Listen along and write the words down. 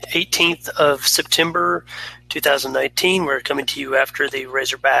18th of September, 2019. We're coming to you after the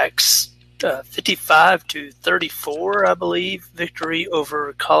Razorbacks 55-34, I believe, victory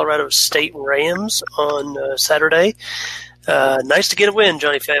over Colorado State Rams on Saturday. Nice to get a win,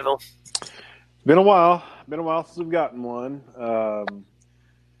 Johnny Favell. Been a while since we've gotten one.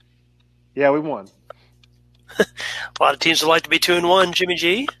 Yeah, we won. A lot of teams would like to be 2-1, Jimmy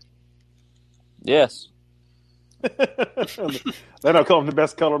G. Yes. They don't call him the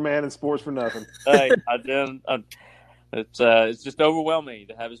best color man in sports for nothing. Hey, it's just overwhelming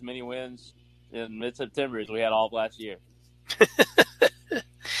to have as many wins in mid-September as we had all of last year.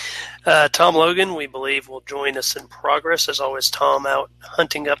 Tom Logan, we believe, will join us in progress. As always, Tom out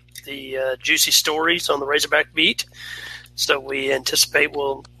hunting up the juicy stories on the Razorback beat. So we anticipate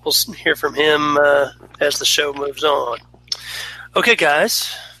we'll hear from him as the show moves on. Okay,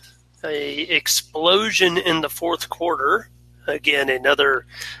 guys. A explosion in the fourth quarter. Again, another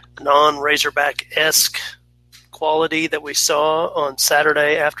non-Razorback-esque quality that we saw on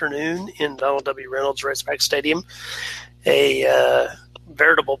Saturday afternoon in Donald W. Reynolds Razorback Stadium. A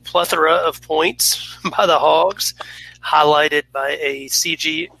veritable plethora of points by the Hogs, highlighted by a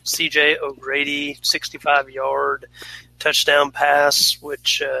C.J. O'Grady 65-yard touchdown pass,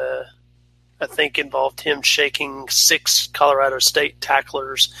 which I think involved him shaking 6 Colorado State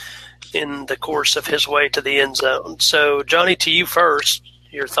tacklers in the course of his way to the end zone. So, Johnny, to you first,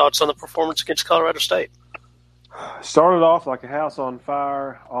 your thoughts on the performance against Colorado State. Started off like a house on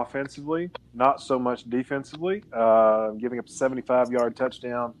fire offensively, not so much defensively, giving up a 75-yard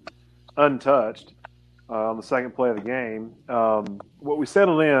touchdown untouched on the second play of the game. What we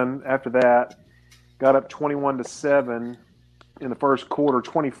settled in after that, got up 21-7 in the first quarter,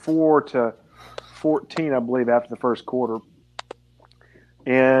 24-14, I believe, after the first quarter.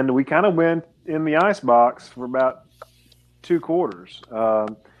 And we kind of went in the icebox for about 2 quarters.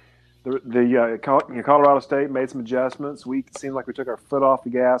 Colorado State made some adjustments. We seemed like we took our foot off the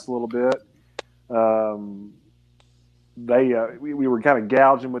gas a little bit. We were kind of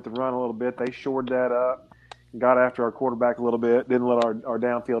gouging with the run a little bit. They shored that up, got after our quarterback a little bit, didn't let our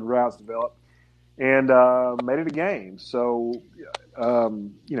downfield routes develop, and made it a game. So,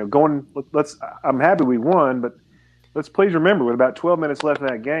 I'm happy we won, but let's please remember, with about 12 minutes left in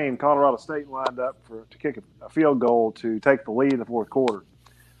that game, Colorado State lined up to kick a field goal to take the lead in the fourth quarter.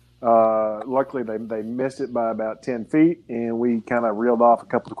 Luckily, they missed it by about 10 feet, and we kind of reeled off a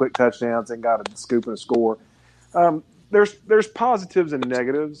couple of quick touchdowns and got a scoop and a score. There's positives and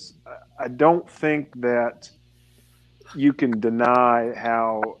negatives. I don't think that you can deny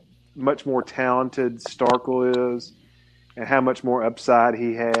how much more talented Starkel is and how much more upside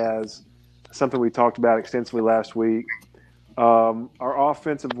he has, something we talked about extensively last week. Our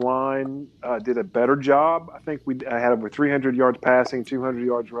offensive line did a better job. I think I had over 300 yards passing, 200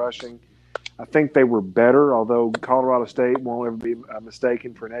 yards rushing. I think they were better, although Colorado State won't ever be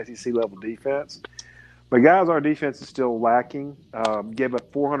mistaken for an SEC-level defense. But, guys, our defense is still lacking. Gave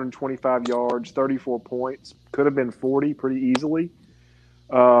up 425 yards, 34 points. Could have been 40 pretty easily.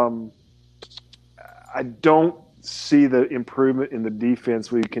 I don't see the improvement in the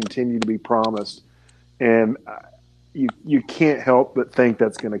defense we continue to be promised. And you can't help but think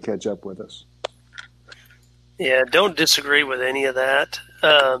that's going to catch up with us. Yeah, don't disagree with any of that.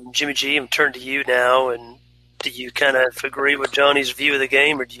 Jimmy G, I'm turning to you now, and do you kind of agree with Johnny's view of the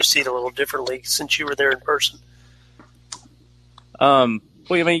game, or do you see it a little differently since you were there in person? Well,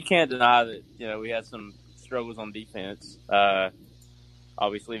 I mean, you can't deny that, we had some struggles on defense.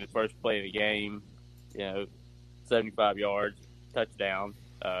 Obviously, the first play of the game, 75 yards, touchdown,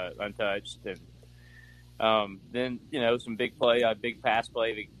 untouched. And then, some big play, a big pass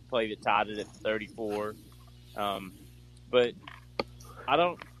play that tied it at 34. But I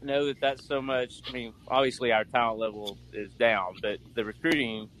don't know that that's so much. I mean, obviously our talent level is down, but the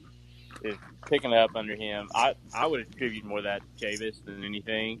recruiting is picking up under him. I would attribute more of that to Chavis than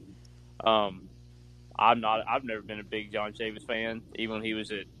anything. I've never been a big John Chavis fan, even when he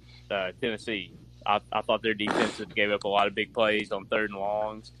was at Tennessee. I thought their defense gave up a lot of big plays on third and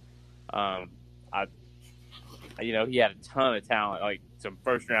longs. He had a ton of talent, like some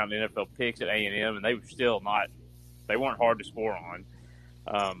first round NFL picks at A&M, and they were still they weren't hard to score on.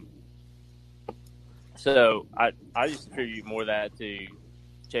 So I just attribute more of that to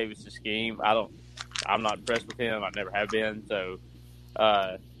Chavis' scheme. I'm not impressed with him. I never have been. So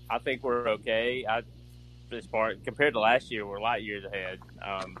I think we're okay. This part compared to last year, we're light years ahead.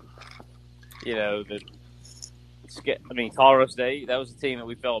 Colorado State, that was the team that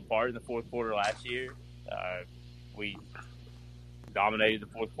we fell apart in the fourth quarter last year. We dominated the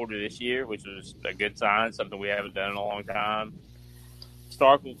fourth quarter this year, which was a good sign, something we haven't done in a long time.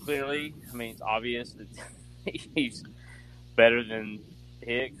 Starkle, clearly, I mean, it's obvious that he's better than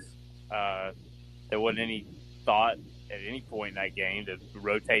Hicks. There wasn't any thought at any point in that game to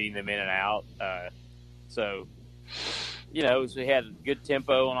rotating them in and out. So, we had a good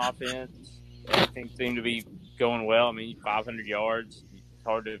tempo on offense. Everything seemed to be going well. I mean, 500 yards. It's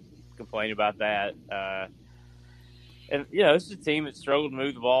hard to complain about that. And, this is a team that struggled to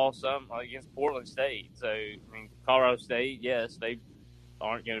move the ball some against Portland State. So, I mean, Colorado State, yes, they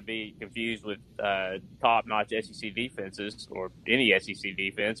aren't going to be confused with top-notch SEC defenses or any SEC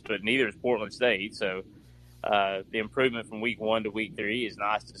defense, but neither is Portland State. So, the improvement from week 1 to week 3 is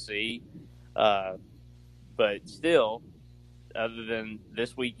nice to see. But still, other than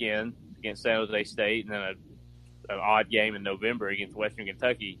this weekend against San Jose State and then an odd game in November against Western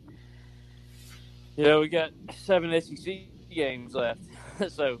Kentucky, we got 7 SEC games left.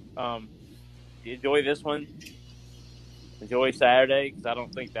 So enjoy this one. Enjoy Saturday, because I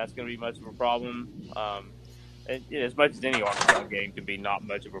don't think that's going to be much of a problem. And as much as any Arkansas game can be not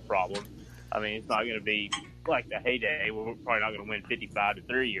much of a problem. I mean, it's not going to be like the heyday. We're probably not going to win 55-3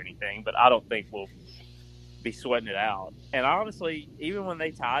 or anything, but I don't think we'll be sweating it out. And honestly, even when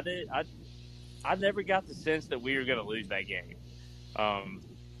they tied it, I never got the sense that we were going to lose that game.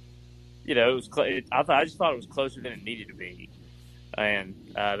 It was. I just thought it was closer than it needed to be, and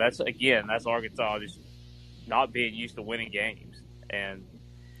that's Arkansas just not being used to winning games, and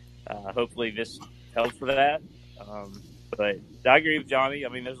hopefully this helps for that. But I agree with Johnny. I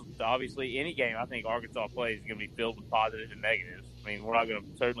mean, there's obviously any game I think Arkansas plays is going to be filled with positives and negatives. I mean, we're not going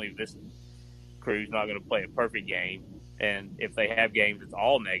to certainly this crew's not going to play a perfect game, and if they have games that's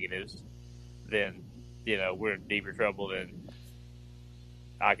all negatives, then we're in deeper trouble than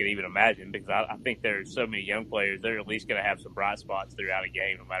I could even imagine, because I think there's so many young players, they're at least going to have some bright spots throughout a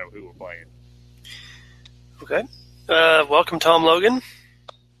game, no matter who we're playing. Okay. Welcome, Tom Logan.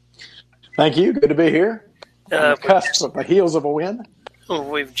 Thank you. Good to be here. On the cusp of the heels of a win.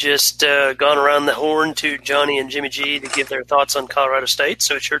 We've just gone around the horn to Johnny and Jimmy G to give their thoughts on Colorado State,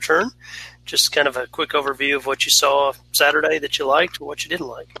 so it's your turn. Just kind of a quick overview of what you saw Saturday that you liked or what you didn't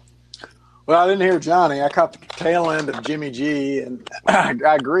like. Well, I didn't hear Johnny. I caught the tail end of Jimmy G, and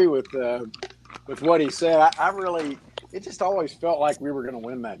I agree with what he said. It just always felt like we were going to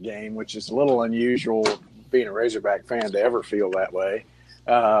win that game, which is a little unusual being a Razorback fan to ever feel that way.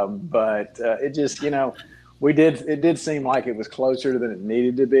 But it just, it did seem like it was closer than it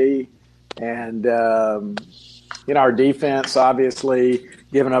needed to be. And, our defense, obviously,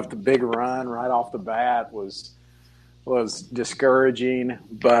 giving up the big run right off the bat was discouraging.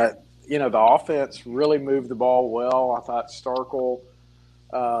 But, the offense really moved the ball well. I thought Starkle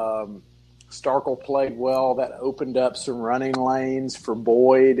played well. That opened up some running lanes for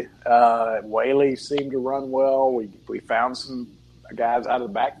Boyd. Whaley seemed to run well. We found some guys out of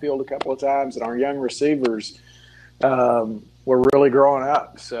the backfield a couple of times, and our young receivers were really growing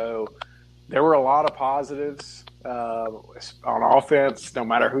up. So there were a lot of positives on offense. No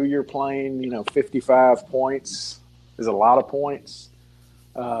matter who you're playing, 55 points is a lot of points.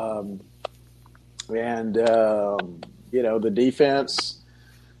 The defense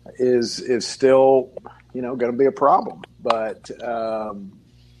is still, going to be a problem. But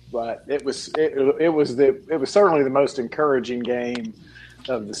it was certainly the most encouraging game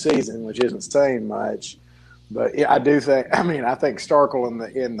of the season, which isn't saying much. But I do think, I think Starkle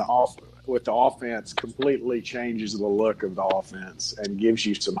with the offense completely changes the look of the offense and gives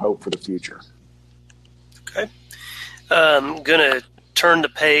you some hope for the future. Okay. I'm going to turn the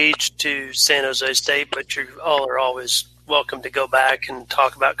page to San Jose State, but you all are always welcome to go back and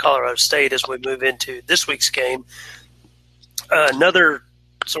talk about Colorado State as we move into this week's game. Another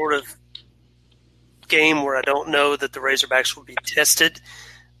sort of game where I don't know that the Razorbacks will be tested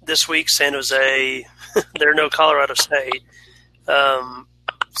this week. San Jose, they're no Colorado State.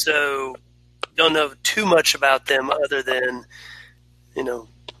 So don't know too much about them other than,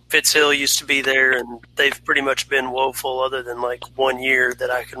 Fitzhill used to be there, and they've pretty much been woeful other than like 1 year that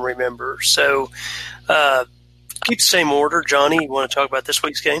I can remember. So keep the same order. Johnny, you want to talk about this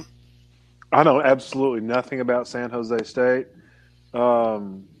week's game? I know absolutely nothing about San Jose State. I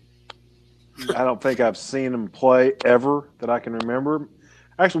don't think I've seen them play ever that I can remember.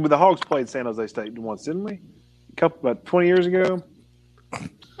 Actually, the Hogs played San Jose State once, didn't we? About 20 years ago?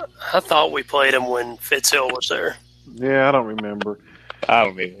 I thought we played them when Fitzhill was there. Yeah, I don't remember. I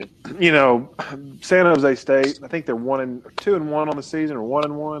don't either. San Jose State, I think they're 2-1 on the season, or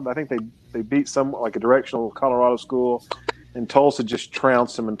 1-1. I think they beat some like a directional Colorado school, and Tulsa just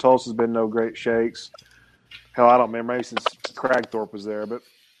trounced them. And Tulsa's been no great shakes. Hell, I don't remember, maybe since Cragthorpe was there. But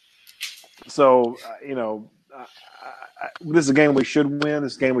so this is a game we should win.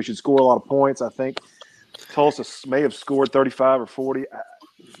 This is a game we should score a lot of points. I think Tulsa may have scored 35 or 40.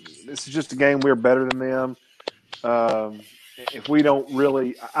 This is just a game we're better than them. If we don't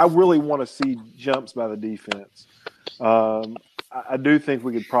I really want to see jumps by the defense. I do think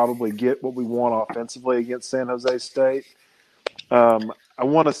we could probably get what we want offensively against San Jose State. I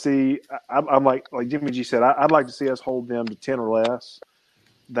want to see. I'm like Jimmy G said. I'd like to see us hold them to 10 or less.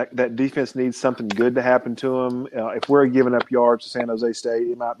 That defense needs something good to happen to them. If we're giving up yards to San Jose State,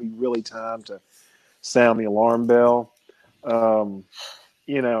 it might be really time to sound the alarm bell. I'm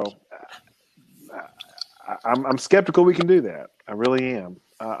skeptical we can do that. I really am.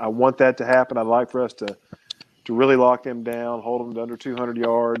 I want that to happen. I'd like for us to really lock them down, hold them to under 200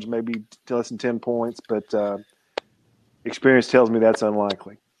 yards, maybe to less than 10 points. But experience tells me that's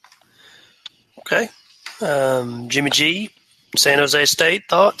unlikely. Okay. Jimmy G, San Jose State,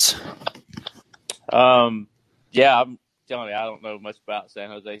 thoughts? Yeah, I'm telling you, I don't know much about San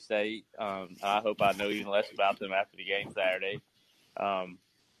Jose State. I hope I know even less about them after the game Saturday. I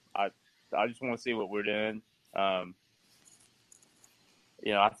just want to see what we're doing. I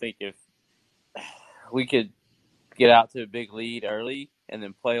think if we could get out to a big lead early and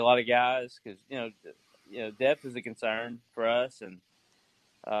then play a lot of guys, because depth is a concern for us, and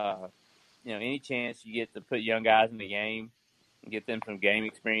any chance you get to put young guys in the game and get them some game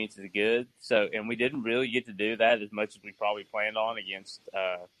experience is good. So, and we didn't really get to do that as much as we probably planned on against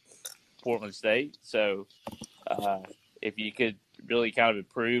Portland State. So, if you could really kind of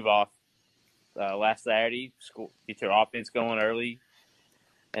improve off last Saturday, get your offense going early,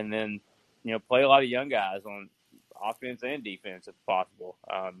 and then play a lot of young guys on offense and defense if possible,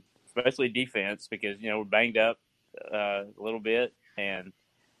 especially defense, because we're banged up a little bit, and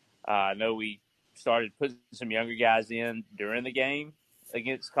I know we started putting some younger guys in during the game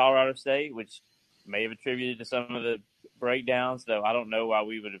against Colorado State, which may have attributed to some of the breakdowns. Though I don't know why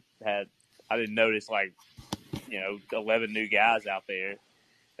we would have had. I didn't notice 11 new guys out there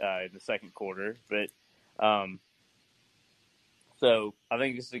in the second quarter, but so I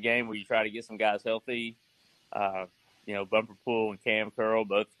think this is a game where you try to get some guys healthy. Bumper Pool and Cam Curl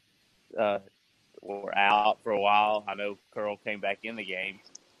both were out for a while. I know Curl came back in the game,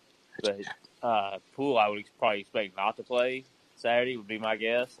 but Poole I would probably expect not to play Saturday would be my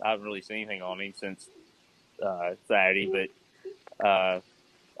guess. I haven't really seen anything on him since Saturday, but I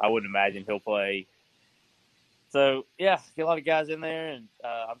wouldn't imagine he'll play. So, yeah, get a lot of guys in there, and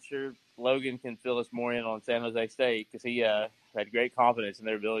I'm sure Logan can fill us more in on San Jose State because he had great confidence in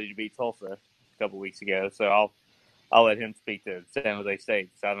their ability to beat Tulsa a couple weeks ago. So I'll let him speak to San Jose State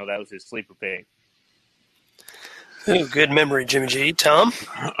because I know that was his sleeper pick. Ooh, good memory, Jimmy G. Tom?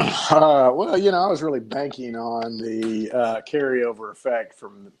 Well, I was really banking on the carryover effect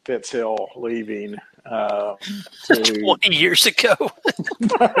from Fitzhill leaving 20 years ago.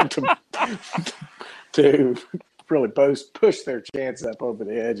 to really push their chance up over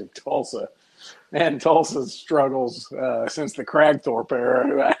the edge of Tulsa. And Tulsa's struggles since the Cragthorpe era,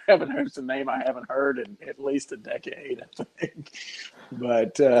 who I haven't heard, it's a name I haven't heard in at least a decade, I think.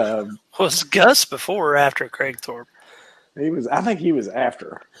 But was Gus before or after Craig Thorpe? I think he was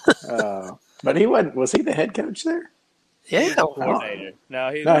after. But he wasn't. Was he the head coach there? Yeah, coordinator.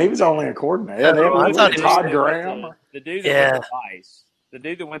 No, he was only a coordinator. Yeah, I thought he was Todd Graham. The dude that went to Rice. The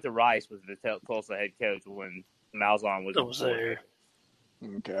dude that went to Rice was the Tulsa head coach when Malzahn was there.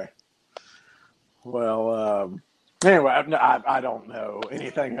 Okay. Well, anyway, I don't know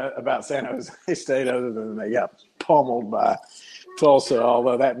anything about San Jose State other than they got pummeled by Tulsa,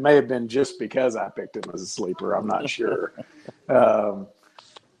 although that may have been just because I picked him as a sleeper. I'm not sure. But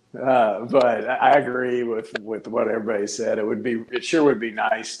I agree with what everybody said. It sure would be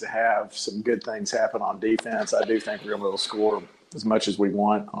nice to have some good things happen on defense. I do think we're going to score as much as we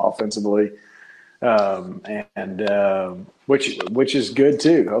want offensively, which is good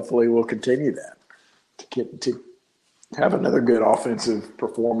too. Hopefully, we'll continue that. To have another good offensive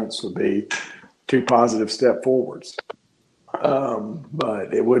performance would be 2 positive step forwards.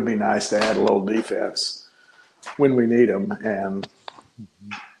 But it would be nice to add a little defense when we need them, and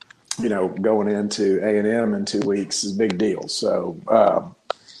going into A&M in 2 weeks is a big deal. So,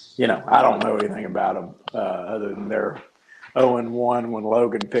 I don't know anything about them other than they're 0-1 when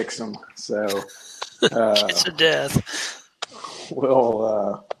Logan picks them. So, it's a death.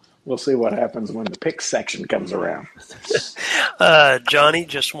 We'll see what happens when the pick section comes around. Johnny,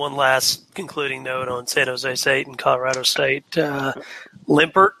 just one last concluding note on San Jose State and Colorado State.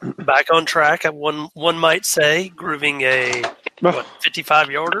 Limpert back on track. One might say, grooving a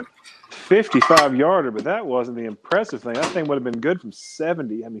 55-yarder. 55-yarder, but that wasn't the impressive thing. That thing would have been good from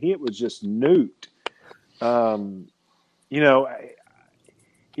 70. I mean, it was just nuked. You know,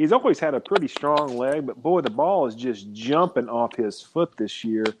 he's always had a pretty strong leg, but boy, the ball is just jumping off his foot this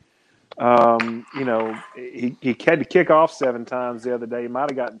year. You know, he had to kick off 7 times the other day. He might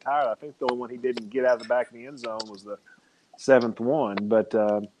have gotten tired. I think the only one he didn't get out of the back of the end zone was the 7th one. But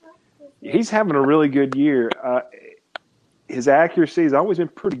he's having a really good year. His accuracy has always been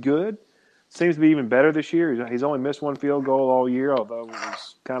pretty good. Seems to be even better this year. He's only missed 1 field goal all year, although it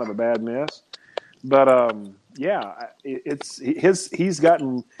was kind of a bad miss. But yeah, he's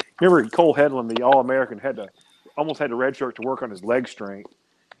gotten. Remember Cole Hedlund, the All-American, almost had to redshirt to work on his leg strength.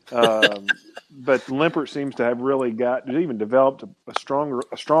 But Limpert seems to have really even developed a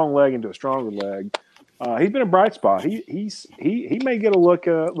strong leg into a stronger leg. He's been a bright spot. He may get a look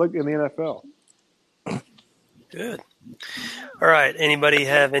in the NFL. Good. All right. Anybody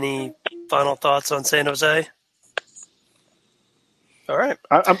have any final thoughts on San Jose? All right.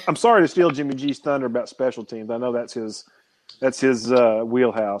 I'm sorry to steal Jimmy G's thunder about special teams. I know that's his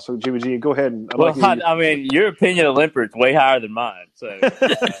wheelhouse. So Jimmy G, go ahead and. I mean, your opinion of Limpert's way higher than mine. So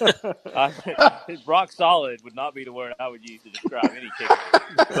his rock solid would not be the word I would use to describe any kicker.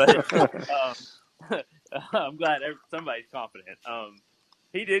 But I'm glad somebody's confident.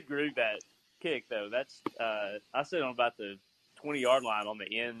 He did groove that kick though. That's I said on about the 20-yard line on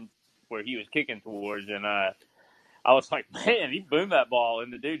the end where he was kicking towards, and I was like, man, he boomed that ball,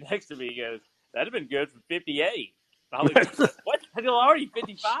 and the dude next to me goes, that'd have been good for 58. I was like, what? I go, already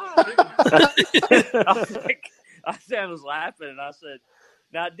 55? I was laughing, and I said,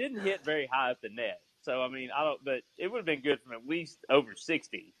 now it didn't hit very high up the net. So, I mean, but it would have been good from at least over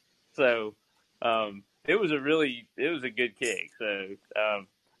 60. So, it was a good kick. So,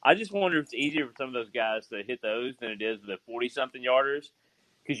 I just wonder if it's easier for some of those guys to hit those than it is the 40-something yarders,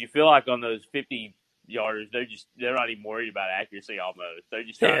 because you feel like on those 50 yarders, they're not even worried about accuracy almost. They're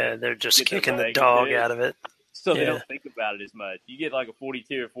just they're just kicking the dog out of it. So they don't think about it as much. You get like a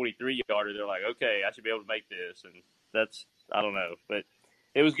 42 or 43 yarder, they're like, okay, I should be able to make this. And that's, I don't know. But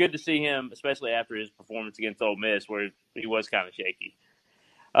it was good to see him, especially after his performance against Ole Miss, where he was kind of shaky.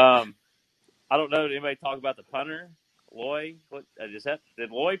 I don't know. Did anybody talk about the punter, Loy?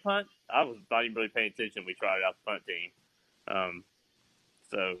 Did Loy punt? I was not even really paying attention when we tried out the punt team.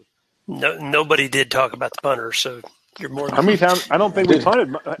 So. No, nobody did talk about the punter, so you're more than... How many times? I don't think we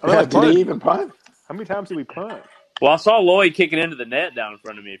punted. Did he even punt? How many times did we punt? Well, I saw Lloyd kicking into the net down in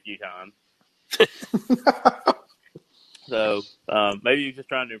front of me a few times. So maybe he's just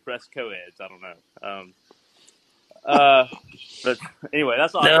trying to impress co-eds. I don't know. But anyway,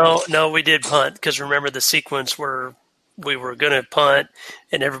 that's all. No, we did punt, because remember the sequence where we were going to punt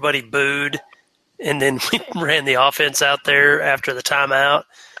and everybody booed, and then we ran the offense out there after the timeout.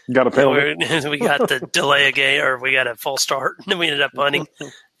 Got a penalty. We got the delay a game, or we got a false start, and then we ended up punting.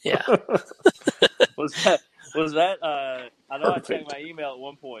 Yeah. Was that? I know I checked my email at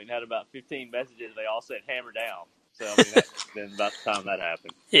one point and had about 15 messages. They all said hammer down. So I mean, that's been about the time that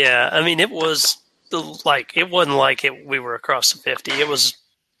happened. Yeah, I mean, it wasn't like we were across the 50. It was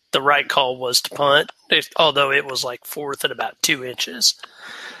the right call was to punt, although it was like 4th and about 2 inches.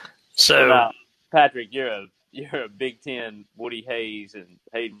 So now, Patrick, you're a Big Ten Woody Hayes and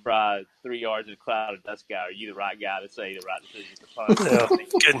Hayden Fry 3 yards in a cloud of dust guy. Are you the right guy to say the right decision to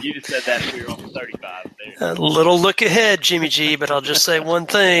punt? You just said that we were on 35 there. A little look ahead, Jimmy G, but I'll just say one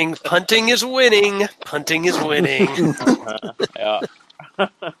thing. Punting is winning. Punting is winning. Yeah.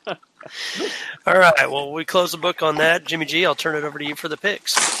 All right, well, we close the book on that. Jimmy G, I'll turn it over to you for the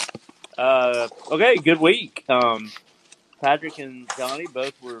picks. Okay, good week. Patrick and Johnny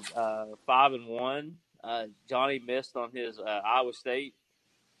both were 5-1. Johnny missed on his Iowa State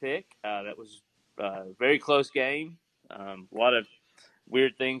pick. That was a very close game. A lot of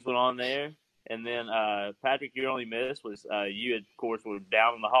weird things went on there. And then, Patrick, your only miss was you, of course, were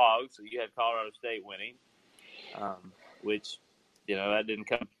down on the Hogs, so you had Colorado State winning, which, that didn't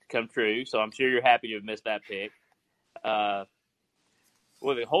come true. So I'm sure you're happy to have missed that pick.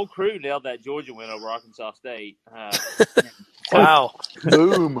 Well, the whole crew nailed that Georgia win over Arkansas State. Wow.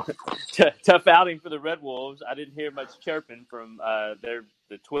 Boom. Tough outing for the Red Wolves. I didn't hear much chirping from the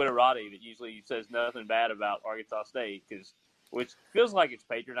Twitterati that usually says nothing bad about Arkansas State, which feels like it's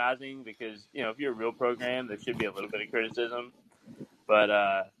patronizing because, if you're a real program, there should be a little bit of criticism.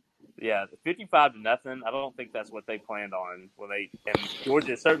 But, 55-0, I don't think that's what they planned on. And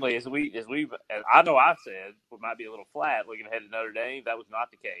Georgia certainly, as I know I've said, we might be a little flat looking ahead to Notre Dame. That was not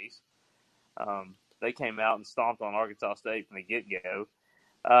the case. They came out and stomped on Arkansas State from the get-go.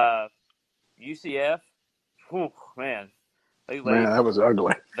 UCF, man, Man, that was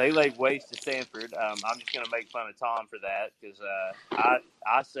ugly. They laid waste to Stanford. I'm just going to make fun of Tom for that because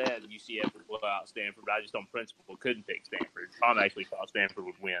I said UCF would blow out Stanford, but I just on principle couldn't pick Stanford. Tom actually thought Stanford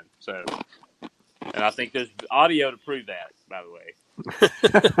would win. So, and I think there's audio to prove that, by the way.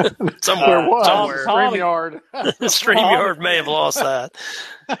 There was. Tom StreamYard. StreamYard may have lost that.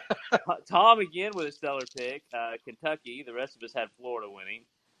 Tom again with a stellar pick. Kentucky. The rest of us had Florida winning.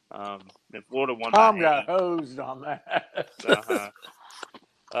 And Florida won Tom by 8. got hosed on that.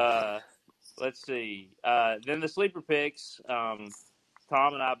 Let's see. Then the sleeper picks. Tom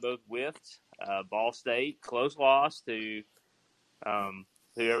and I both whiffed. Ball State, close loss to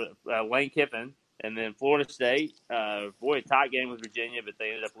Lane Kiffin. And then Florida State, a tight game with Virginia, but they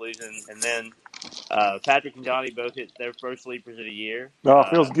ended up losing. And then Patrick and Johnny both hit their first sleepers of the year. Oh,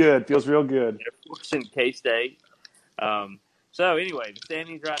 feels good. Feels real good. They're forcing K-State. So anyway, the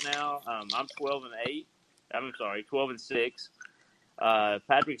standings right now, I'm 12-8. I'm sorry, 12-6.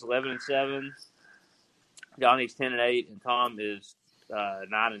 Patrick's 11-7. Johnny's 10-8, and Tom is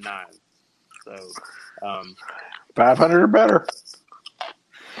 9-9. So 500 or better.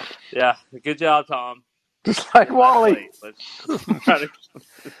 Yeah, good job, Tom. Just like Wally. Let's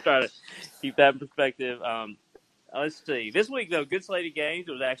try to keep that in perspective. Let's see. This week, though, good slate of games.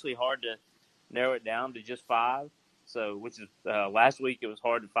 It was actually hard to narrow it down to just 5. So, which is last week it was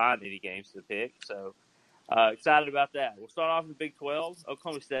hard to find any games to pick. So, excited about that. We'll start off in the Big 12.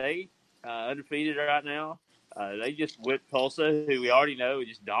 Oklahoma State, undefeated right now. They just whipped Tulsa, who we already know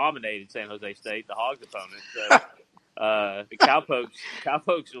just dominated San Jose State, the Hogs' opponent. So, the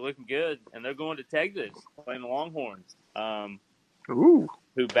Cowpokes are looking good, and they're going to Texas playing the Longhorns, who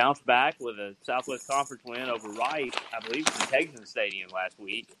bounced back with a Southwest Conference win over Rice, I believe, in Texas Stadium last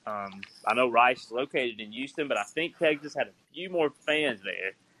week. I know Rice is located in Houston, but I think Texas had a few more fans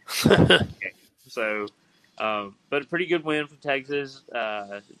there. So, but a pretty good win for Texas.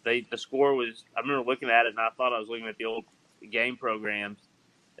 The score was, I remember looking at it, and I thought I was looking at the old game programs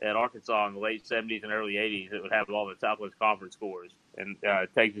at Arkansas in the late 70s and early 80s. It would have all the Southwest Conference scores, and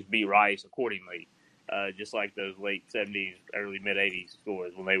Texas beat Rice accordingly, just like those late 70s, early mid-80s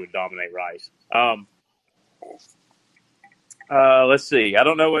scores when they would dominate Rice. Let's see. I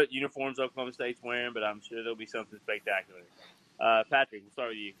don't know what uniforms Oklahoma State's wearing, but I'm sure there'll be something spectacular. Patrick, we'll start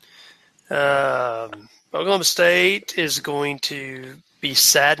with you. Oklahoma State is going to be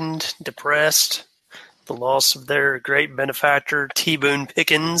saddened, depressed. The loss of their great benefactor, T. Boone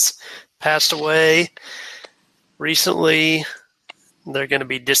Pickens, passed away recently. They're going to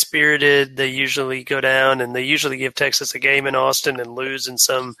be dispirited. They usually go down and they usually give Texas a game in Austin and lose in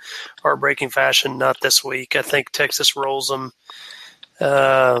some heartbreaking fashion. Not this week. I think Texas rolls them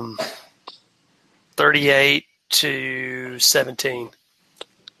 38-17.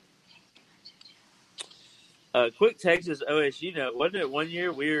 Quick Texas OSU note. Wasn't it one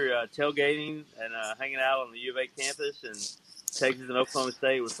year we were tailgating and hanging out on the U of A campus, and Texas and Oklahoma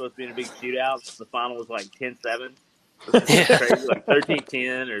State were supposed to be in a big shootout? The final was like 10-7. Crazy, like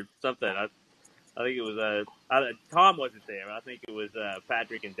 13-10 or something. I think it was Tom wasn't there, but I think it was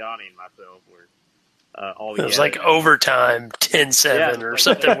Patrick and Johnny and myself were all together. It was like overtime, 10-7 or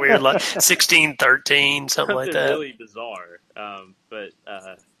something weird, like 16-13, something like that. Really bizarre. But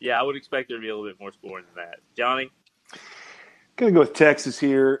I would expect there to be a little bit more scoring than that. Johnny? Going to go with Texas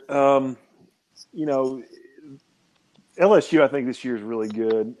here. LSU, I think this year is really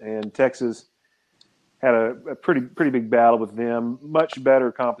good, and Texas had a pretty big battle with them. Much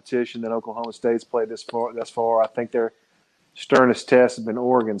better competition than Oklahoma State's played thus far. I think their sternest test has been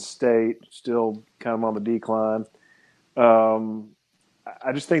Oregon State, still kind of on the decline.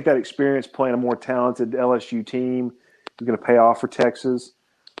 I just think that experience playing a more talented LSU team is going to pay off for Texas.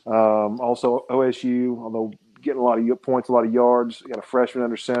 Also, OSU, although getting a lot of points, a lot of yards, got a freshman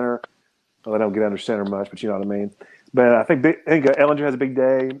under center. Well, they don't get under center much, but you know what I mean. But I think Ellinger has a big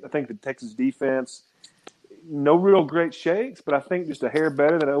day. I think the Texas defense, no real great shakes, but I think just a hair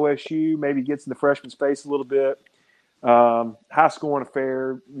better than OSU. Maybe gets in the freshman space a little bit. High scoring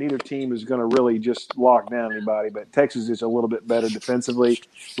affair. Neither team is going to really just lock down anybody, but Texas is a little bit better defensively,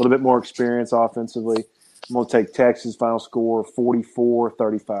 a little bit more experience offensively. I'm going to take Texas final score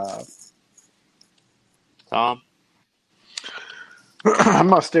 44-35. Tom? I'm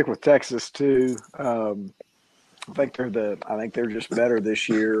going to stick with Texas too. I think they're just better this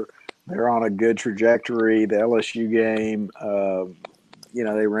year. They're on a good trajectory. The LSU game,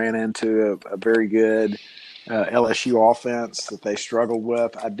 they ran into a very good LSU offense that they struggled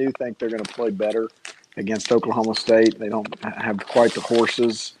with. I do think they're going to play better against Oklahoma State. They don't have quite the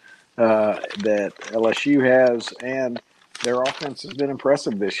horses that LSU has, and their offense has been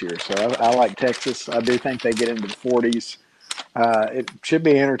impressive this year. So I like Texas. I do think they get into the 40s. It should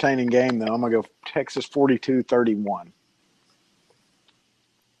be an entertaining game, though. I'm going to go Texas 42-31.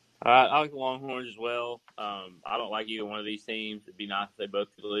 I like the Longhorns as well. I don't like either one of these teams. It'd be nice if they both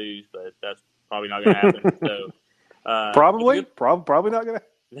could lose, but that's probably not going to happen. So, but Probably not going to.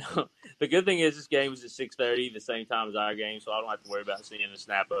 the good thing is this game is at 6:30, the same time as our game, so I don't have to worry about seeing a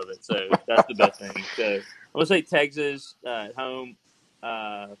snap of it. So that's the best thing. So I'm going to say Texas at home.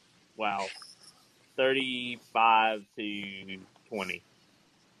 Wow, 35-20.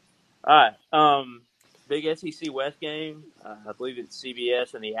 All right. Big SEC West game. I believe it's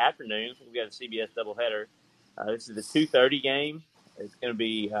CBS in the afternoon. We've got a CBS doubleheader. This is the 2:30 game. It's going to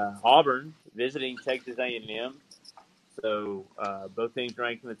be Auburn visiting Texas A&M. So both teams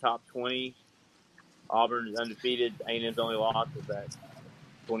ranked in the top 20. Auburn is undefeated. A&M's only loss is that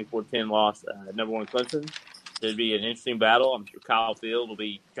 24-10 loss number one Clemson. It'd be an interesting battle. I'm sure Kyle Field will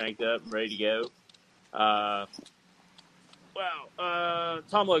be cranked up and ready to go.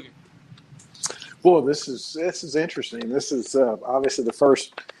 Tom Logan. Well, this is interesting. This is obviously the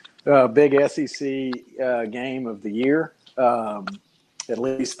first big SEC game of the year. At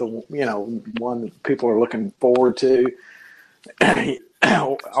least the one that people are looking forward to.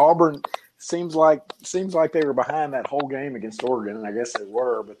 Auburn seems like they were behind that whole game against Oregon, and I guess they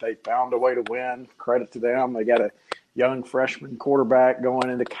were, but they found a way to win. Credit to them. They got a young freshman quarterback going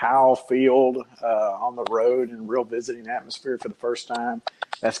into Kyle Field on the road in a real visiting atmosphere for the first time.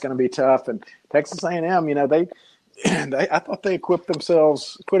 That's going to be tough. And Texas A&M, they I thought they acquitted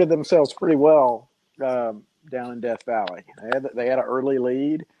themselves pretty well down in Death Valley. They had an early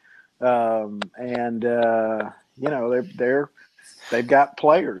lead, and they've got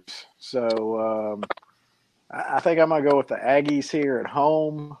players. So I think I'm gonna go with the Aggies here at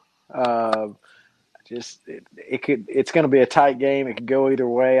home. It's going to be a tight game. It could go either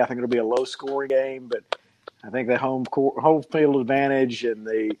way. I think it'll be a low scoring game, but I think the home field advantage and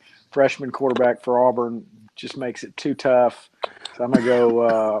the freshman quarterback for Auburn just makes it too tough. So I'm gonna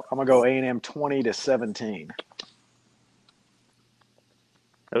go A&M 20-17.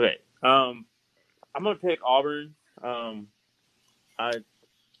 Okay. I'm gonna pick Auburn. I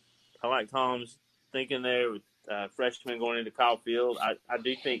like Tom's thinking there with freshman going into Kyle Field. I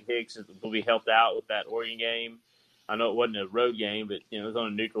do think Hicks will be helped out with that Oregon game. I know it wasn't a road game, but it was on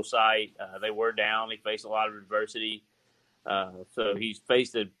a neutral site. They were down. He faced a lot of adversity, so he's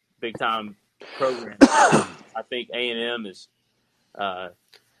faced a big time program. I think A&M is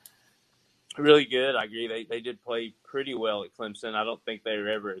really good. I agree. They did play pretty well at Clemson. I don't think they were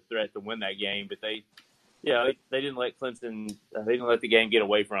ever a threat to win that game, but they didn't let Clemson. They didn't let the game get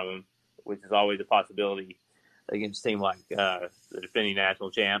away from them, which is always a possibility against a team like the defending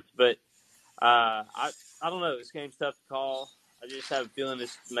national champs. But I don't know. This game's tough to call. I just have a feeling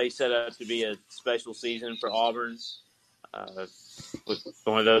this may set up to be a special season for Auburn. With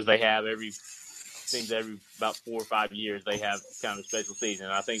one of those they have every about 4 or 5 years, they have kind of a special season.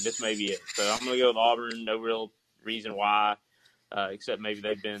 And I think this may be it. So I'm going to go with Auburn. No real reason why, except maybe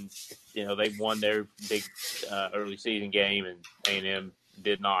they won their big early season game and A&M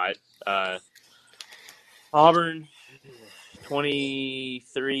did not. Auburn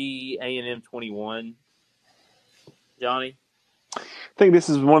 23, A&M 21. Johnny? I think this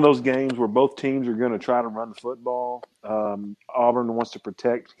is one of those games where both teams are going to try to run the football. Auburn wants to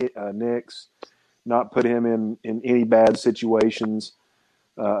protect Nix, not put him in any bad situations,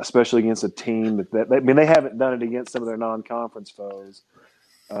 especially against a team that they haven't done it against some of their non-conference foes.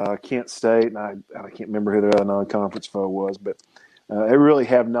 Kent State, and I can't remember who their other non-conference foe was, but they really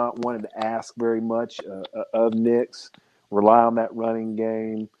have not wanted to ask very much of Nix, rely on that running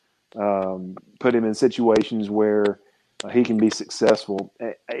game, put him in situations where he can be successful.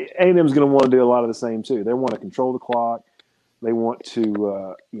 A&M is going to want to do a lot of the same too. They want to control the clock. They want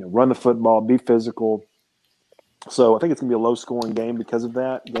to run the football, be physical. So I think it's going to be a low-scoring game because of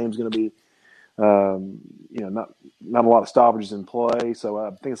that. The game's going to be not a lot of stoppages in play. So I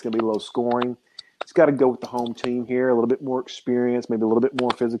think it's going to be low-scoring. It's got to go with the home team here, a little bit more experience, maybe a little bit more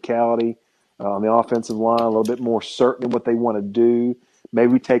physicality on the offensive line, a little bit more certain in what they want to do.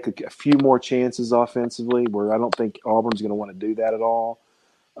 Maybe we take a few more chances offensively where I don't think Auburn's going to want to do that at all.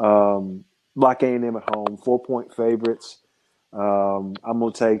 Like A&M at home, 4-point favorites. I'm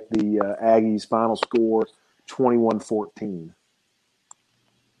going to take the Aggies' final score, 21-14.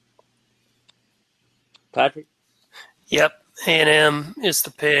 Patrick? Yep, A&M is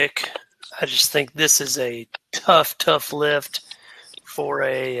the pick. I just think this is a tough lift for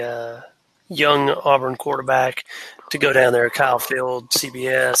a young Auburn quarterback to go down there, Kyle Field,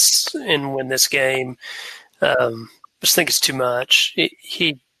 CBS, and win this game. Just think it's too much.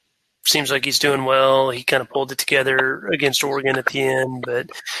 He seems like he's doing well. He kind of pulled it together against Oregon at the end, but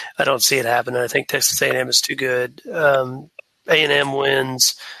I don't see it happening. I think Texas A&M is too good. A&M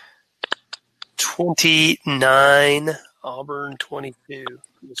wins 29, Auburn 22.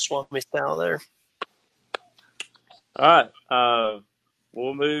 The Swami style there. All right.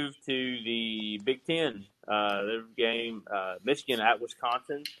 We'll move to the Big Ten. Their game, Michigan at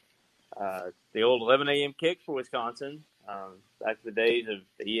Wisconsin. The old 11 a.m. kick for Wisconsin. Back to the days of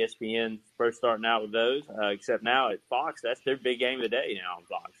the ESPN first starting out with those. Except now at Fox, that's their big game of the day now on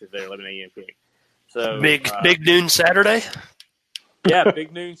Fox, is their 11 a.m. kick. So big noon Saturday? Yeah,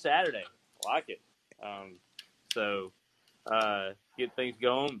 big noon Saturday. I like it. Get things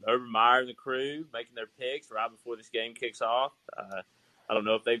going. Urban Meyer and the crew making their picks right before this game kicks off. I don't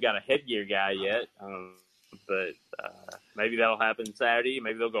know if they've got a headgear guy yet, but maybe that'll happen Saturday.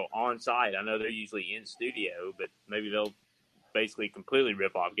 Maybe they'll go on site. I know they're usually in studio, but maybe they'll basically completely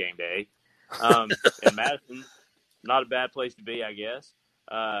rip off game day. And Madison, not a bad place to be, I guess.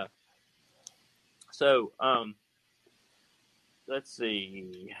 Let's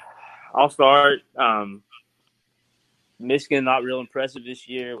see. I'll start. Michigan, not real impressive this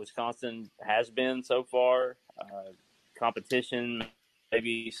year. Wisconsin has been so far. Competition,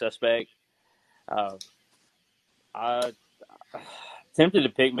 maybe suspect. I tempted to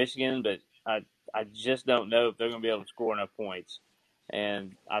pick Michigan, but I just don't know if they're going to be able to score enough points.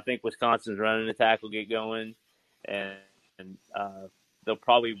 And I think Wisconsin's running attack will get going, and they'll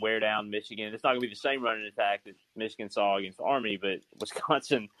probably wear down Michigan. It's not going to be the same running attack that Michigan saw against Army, but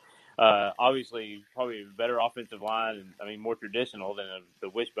Wisconsin – obviously, probably a better offensive line, and more traditional than the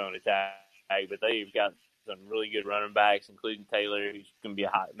wishbone attack. But they've got some really good running backs, including Taylor, who's going to be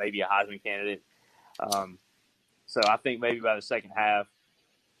maybe a Heisman candidate. So I think maybe by the second half,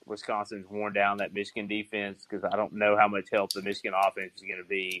 Wisconsin's worn down that Michigan defense, because I don't know how much help the Michigan offense is going to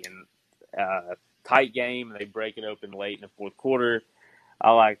be. In tight game, they break it open late in the fourth quarter.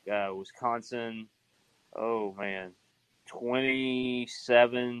 I like Wisconsin. Oh man.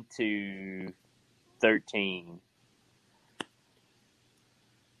 27-13.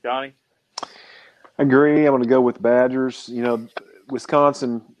 Johnny? I agree. I'm going to go with Badgers.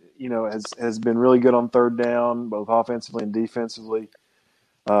 Wisconsin, has been really good on third down, both offensively and defensively.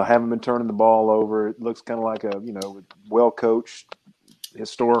 Haven't been turning the ball over. It looks kind of like a, well-coached,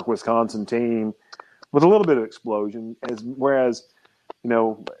 historic Wisconsin team with a little bit of explosion. Whereas,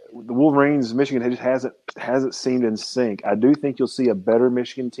 the Wolverines, Michigan just hasn't seemed in sync. I do think you'll see a better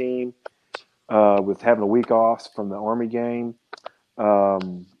Michigan team with having a week off from the Army game. I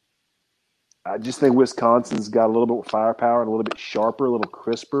just think Wisconsin's got a little bit more firepower and a little bit sharper, a little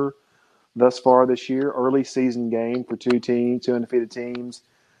crisper thus far this year. Early season game for two undefeated teams.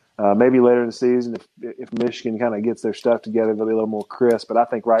 Maybe later in the season, if Michigan kind of gets their stuff together, they'll be a little more crisp. But I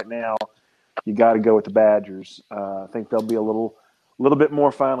think right now you got to go with the Badgers. I think they'll be a little bit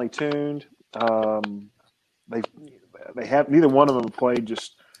more finely tuned. They have neither one of them have played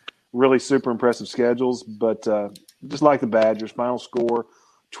just really super impressive schedules, but just like the Badgers, final score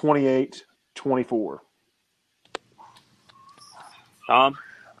 28-24. Tom?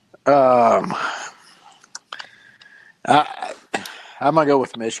 I'm gonna go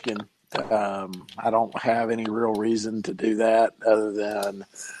with Michigan. I don't have any real reason to do that other than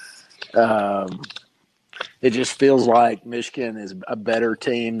it just feels like Michigan is a better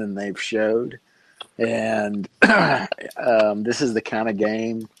team than they've showed. And this is the kind of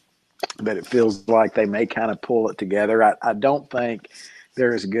game that it feels like they may kind of pull it together. I don't think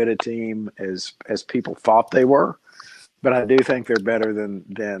they're as good a team as people thought they were, but I do think they're better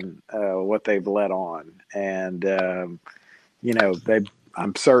than what they've let on. And I'm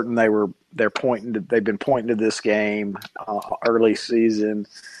certain they've been pointing to this game early season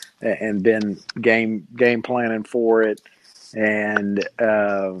and been game planning for it. And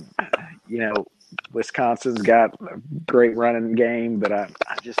Wisconsin's got a great running game, but I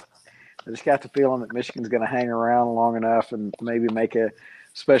just got the feeling that Michigan's going to hang around long enough and maybe make a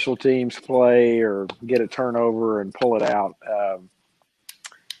special teams play or get a turnover and pull it out.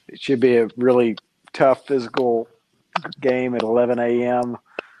 It should be a really tough physical game at 11 a.m.,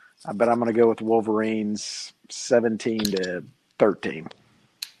 but I'm going to go with the Wolverines 17-13.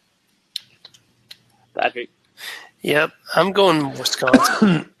 Patrick? Yep, I'm going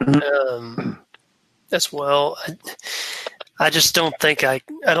Wisconsin as well. I just don't think I'm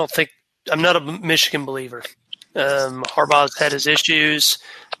not a Michigan believer. Harbaugh's had his issues.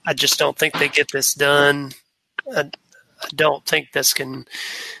 I just don't think they get this done. I don't think this will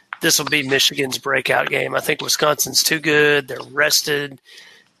be Michigan's breakout game. I think Wisconsin's too good. They're rested.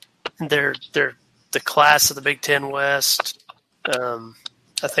 They're the class of the Big Ten West.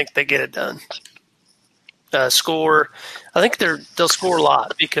 I think they get it done. Score. I think they'll score a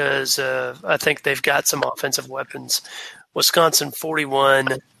lot because I think they've got some offensive weapons. Wisconsin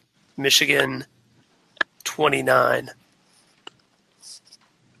 41, Michigan 29.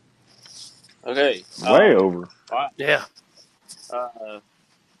 Okay. Way over. Wow. Yeah.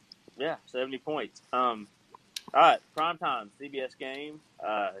 Yeah, 70 points. All right, primetime CBS game,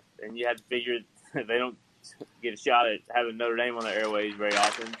 and you had to figure they don't get a shot at having Notre Dame on the airways very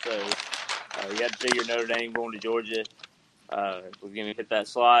often, so you had to figure Notre Dame going to Georgia was going to hit that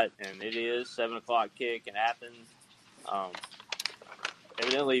slot, and it is 7:00 kick in Athens.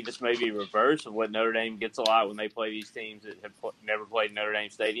 Evidently, this may be reverse of what Notre Dame gets a lot when they play these teams that have never played Notre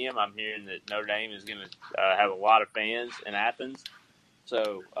Dame Stadium. I'm hearing that Notre Dame is going to have a lot of fans in Athens,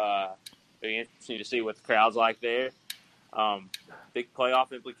 so it'll be interesting to see what the crowd's like there. Big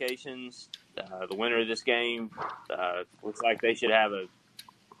playoff implications. The winner of this game looks like they should have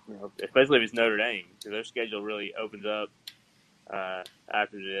especially if it's Notre Dame, because their schedule really opens up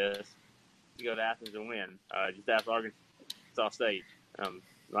after this. You go to Athens and win, just after Arkansas State.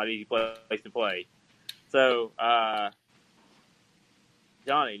 Not easy place to play. So,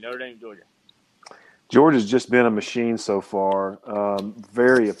 Johnny, Notre Dame, Georgia. Georgia's just been a machine so far.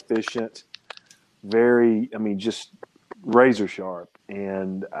 Very efficient. Just razor sharp.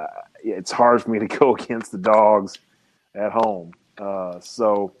 And it's hard for me to go against the Dogs at home. Notre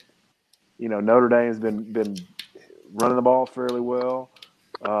Dame's been running the ball fairly well.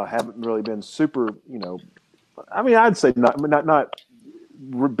 Haven't really been super, I'd say not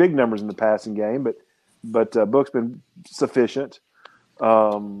big numbers in the passing game, but Book's been sufficient,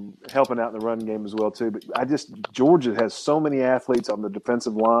 helping out in the running game as well too. But Georgia has so many athletes on the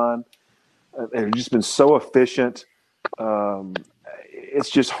defensive line. They've just been so efficient. It's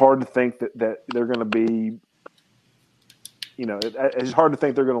just hard to think that they're going to be. It's hard to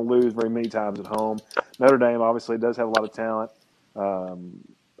think they're going to lose very many times at home. Notre Dame obviously does have a lot of talent. I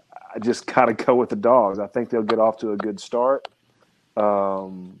just kind of go with the Dogs. I think they'll get off to a good start. I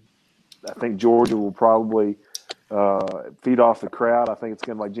think Georgia will probably feed off the crowd. I think it's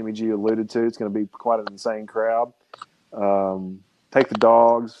going to, like Jimmy G alluded to, it's going to be quite an insane crowd. Take the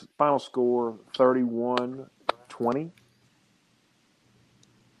Dogs. Final score, 31-20.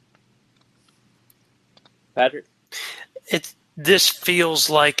 Patrick? This feels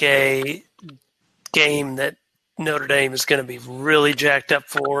like a game that Notre Dame is going to be really jacked up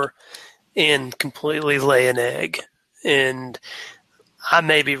for and completely lay an egg. And I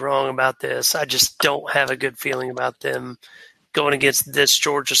may be wrong about this. I just don't have a good feeling about them going against this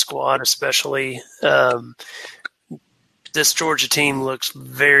Georgia squad, especially. This Georgia team looks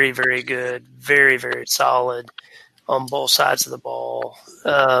very, very good, very, very solid on both sides of the ball.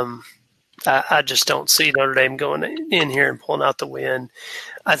 I just don't see Notre Dame going in here and pulling out the win.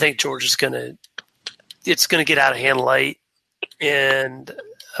 I think Georgia's going to get out of hand late. And,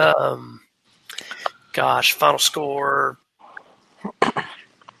 final score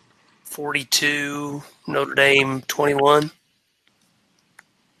 42, Notre Dame 21.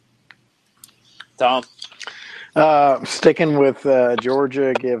 Tom? Sticking with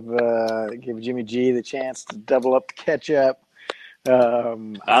Georgia, give Jimmy G the chance to double up the catch up. I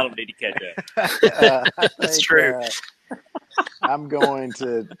don't need to catch up. That's true. I'm going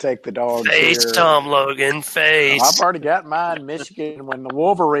to take the Dogs Face, here. Tom Logan, face. I've already got mine. Michigan when the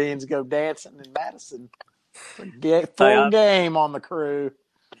Wolverines go dancing in Madison. Full game on the crew.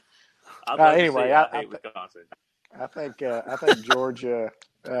 Anyway, I think Georgia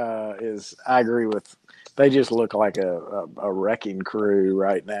is. I agree with. They just look like a wrecking crew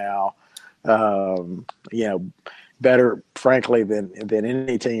right now. Better, frankly, than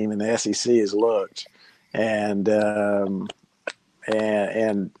any team in the SEC has looked, and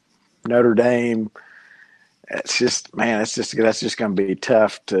Notre Dame. That's just going to be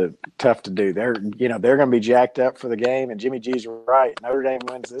tough to do. They're going to be jacked up for the game, and Jimmy G's right. Notre Dame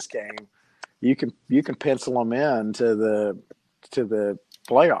wins this game, you can pencil them in to the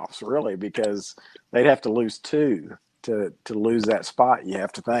playoffs really, because they'd have to lose 2 to lose that spot. You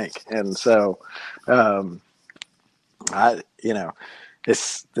have to think, and so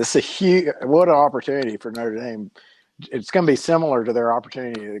this a huge what an opportunity for Notre Dame. It's going to be similar to their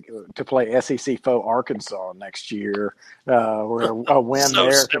opportunity to play SEC foe Arkansas next year, where a win So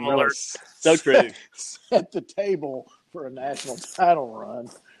there similar. can really set the table for a national title run.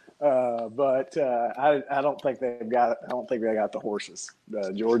 But I don't think they got the horses.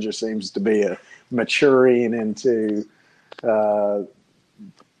 Georgia seems to be maturing into,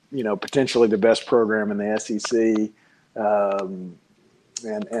 potentially the best program in the SEC.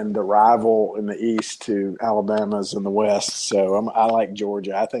 and the rival in the East to Alabama's in the West. So I like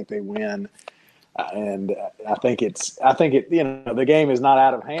Georgia. I think they win. And I think the game is not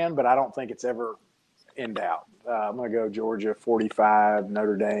out of hand, but I don't think it's ever in doubt. I'm going to go Georgia 45,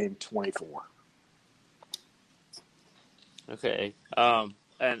 Notre Dame 24. Okay.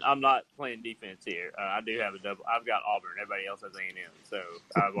 And I'm not playing defense here. I do have a double. I've got Auburn. Everybody else has A&M. So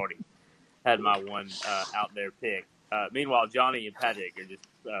I've already had my one out there pick. Meanwhile, Johnny and Patrick are just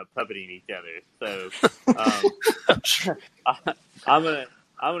puppeting each other. So I'm gonna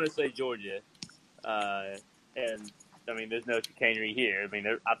say Georgia. And I mean, there's no chicanery here. I mean,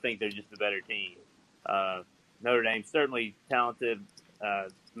 I think they're just a better team. Notre Dame's certainly talented.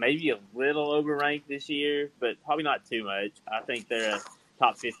 Maybe a little overranked this year, but probably not too much. I think they're a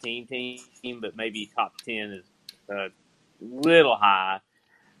top 15 team, but maybe top 10 is a little high.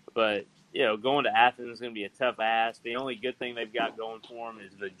 But, going to Athens is going to be a tough ask. The only good thing they've got going for them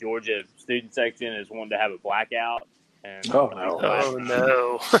is the Georgia student section is wanting to have a blackout. And Oh,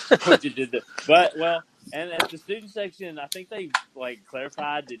 no. Georgia did and at the student section, I think they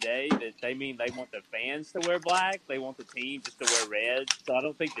clarified today that they mean they want the fans to wear black. They want the team just to wear red. So I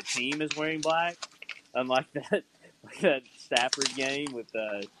don't think the team is wearing black, unlike that Stafford game with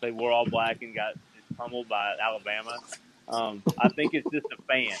they wore all black and got just pummeled by Alabama. I think it's just a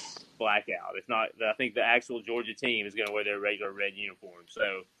fan blackout. It's not. I think the actual Georgia team is going to wear their regular red uniform.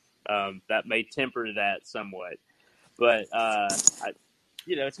 So that may temper that somewhat. But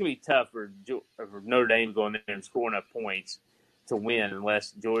it's going to be tough for Notre Dame going there and scoring up points to win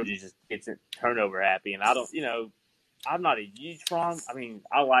unless Georgia just gets turnover happy. And I don't, I'm not a huge Fromm. I mean,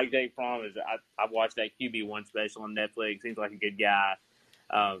 I like Jake Fromm. I've watched that QB1 special on Netflix. Seems like a good guy.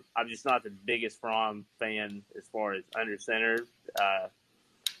 I'm just not the biggest Fromm fan as far as under center.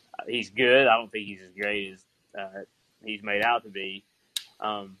 He's good. I don't think he's as great as he's made out to be.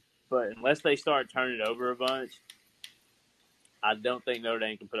 But unless they start turning it over a bunch, I don't think Notre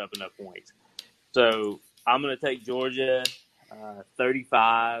Dame can put up enough points. So I'm going to take Georgia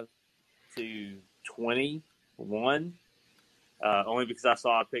 35-21, only because I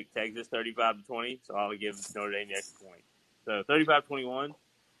saw I picked Texas 35-20, so I'll give Notre Dame the extra point. So 35-21.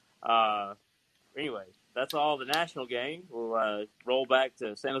 Anyway, that's all the national game. We'll roll back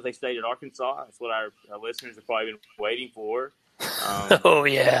to San Jose State at Arkansas. That's what our listeners have probably been waiting for. Oh,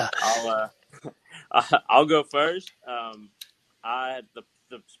 yeah. I'll go first. The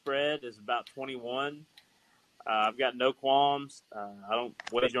spread is about 21. I've got no qualms. I don't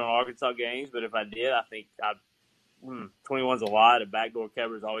wager on Arkansas games, but if I did, I think 21's a lot. A backdoor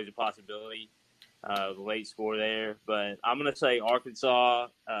cover is always a possibility. The late score there, but I'm going to say Arkansas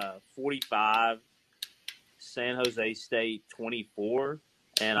 45, San Jose State 24,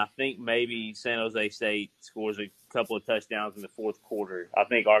 and I think maybe San Jose State scores a couple of touchdowns in the fourth quarter. I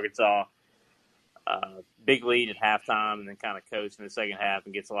think Arkansas big lead at halftime and then kind of coasts in the second half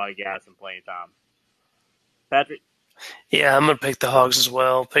and gets a lot of guys some playing time. Patrick? Yeah, I'm going to pick the Hogs as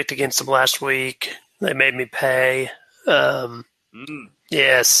well. Picked against them last week. They made me pay.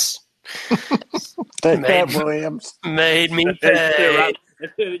 Yes. Take that, Williams. Made me pay.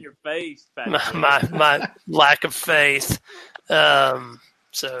 It's in your face, Patrick. My lack of faith.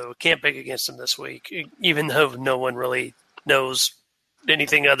 So can't pick against them this week, even though no one really knows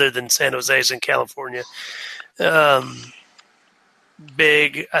anything other than San Jose's in California. Big,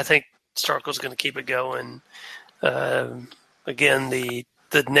 I think Starkel's going to keep it going. Again, the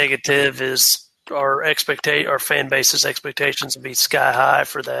negative is our fan base's expectations will be sky high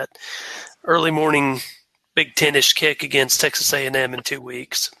for that early morning Big Ten-ish kick against Texas A&M in 2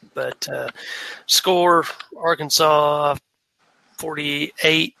 weeks. But score, Arkansas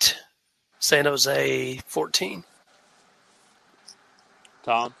 48, San Jose 14.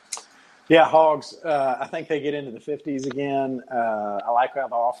 Tom? Yeah, Hogs. I think they get into the 50s again. I like how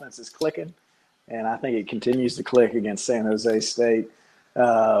the offense is clicking, and I think it continues to click against San Jose State.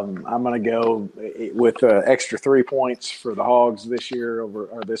 I'm going to go with extra 3 points for the Hogs this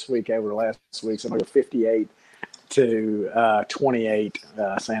week over last week. So I'm going to go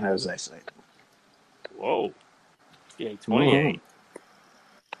 58-28 San Jose State. Whoa. Yeah, 28. Mm-hmm.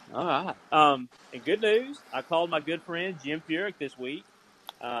 All right. And good news, I called my good friend Jim Furyk this week.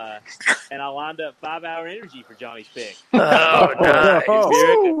 And I lined up 5 Hour Energy for Johnny's pick. Oh, nice.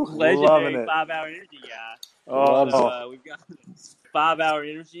 Legendary 5 Hour Energy guy. We've got 5 Hour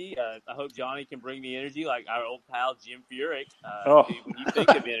Energy. I hope Johnny can bring the energy like our old pal Jim Furyk. When you think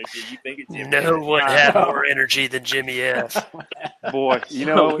of energy, you think of Jim Furyk. No one had more energy than Jimmy F. Boy,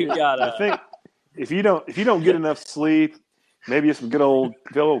 I think if you don't get enough sleep, maybe just a good old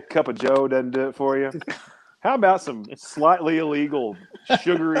cup of Joe doesn't do it for you. How about some slightly illegal,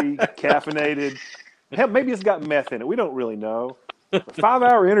 sugary, caffeinated? Hell, maybe it's got meth in it. We don't really know. But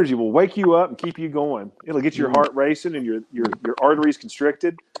 5-hour energy will wake you up and keep you going. It'll get your heart racing and your arteries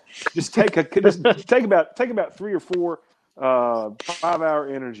constricted. Just take about 3 or 4 5-hour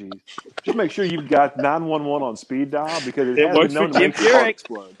energies. Just make sure you've got 911 on speed dial because it has been known to make your heart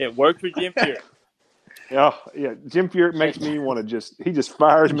explode. It worked for Jim Furyk. Yeah. Jim Furyk makes me want to he just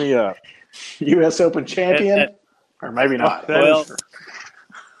fires me up. U.S. Open champion, or maybe not. Well,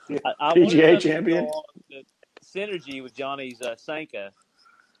 I PGA champion. The synergy with Johnny's Sanka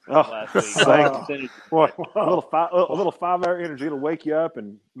last week. Sanka. What? A little 5-hour energy. It'll wake you up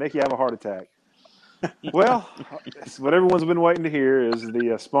and make you have a heart attack. Well, what everyone's been waiting to hear is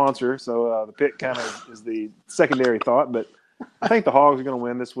the sponsor. So the pick kind of is the secondary thought, but I think the Hogs are going to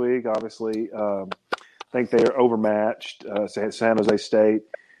win this week. Obviously, I think they are overmatched. San Jose State.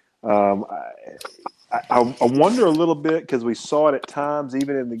 I wonder a little bit because we saw it at times,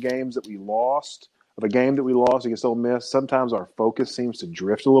 even in the games that we lost, of a game that we lost against Ole Miss. Sometimes our focus seems to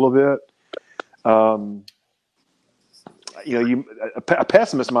drift a little bit. A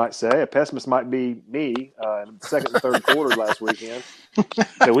pessimist might say, a pessimist might be me in the second and third quarter last weekend.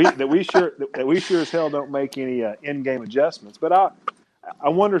 that we sure as hell don't make any in-game adjustments. But I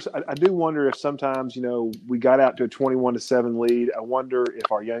do wonder if sometimes, we got out to a 21-7 lead. I wonder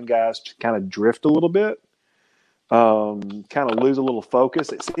if our young guys kind of drift a little bit, kind of lose a little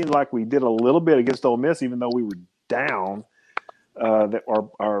focus. It seemed like we did a little bit against Ole Miss, even though we were down. That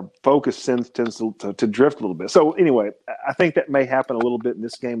our focus tends to drift a little bit. So anyway, I think that may happen a little bit in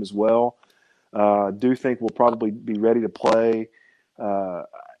this game as well. I do think we'll probably be ready to play. I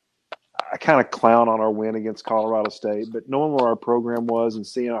kind of clown on our win against Colorado State, but knowing where our program was and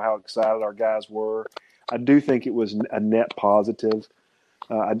seeing how excited our guys were, I do think it was a net positive.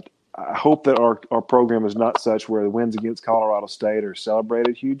 I hope that our program is not such where the wins against Colorado State are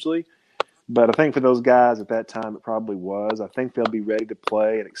celebrated hugely. But I think for those guys at that time, it probably was. I think they'll be ready to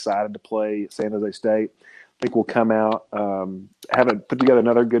play and excited to play at San Jose State. I think we'll come out, put together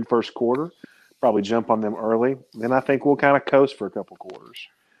another good first quarter, probably jump on them early. Then I think we'll kind of coast for a couple quarters.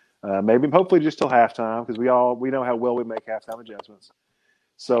 Hopefully just till halftime because we know how well we make halftime adjustments.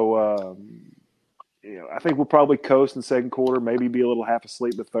 So, I think we'll probably coast in the second quarter, maybe be a little half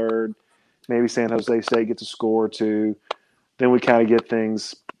asleep the third. Maybe San Jose State gets a score or two. Then we kind of get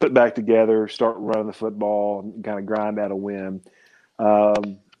things put back together, start running the football, and kind of grind out a win.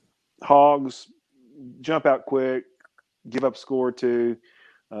 Hogs jump out quick, give up a score or two,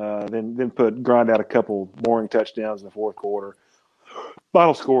 then grind out a couple boring touchdowns in the fourth quarter.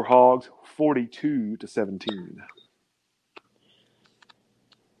 Final score: Hogs 42-17.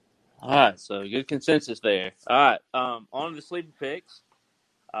 All right, so good consensus there. All right, on to the sleeper picks.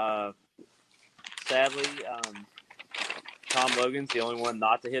 Sadly, Tom Logan's the only one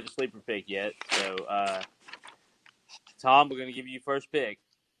not to hit a sleeper pick yet. So, Tom, we're going to give you first pick.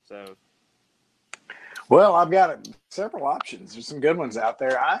 So, well, I've got several options. There's some good ones out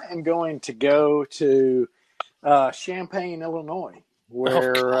there. I am going to go to Champaign, Illinois,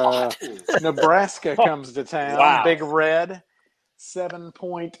 where Nebraska comes to town. Wow. Big Red,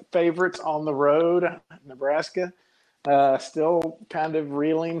 7-point favorites on the road. Nebraska. Still kind of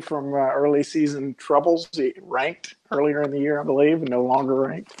reeling from early season troubles. He ranked earlier in the year, I believe, and no longer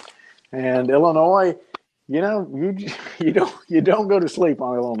ranked. And Illinois, you don't go to sleep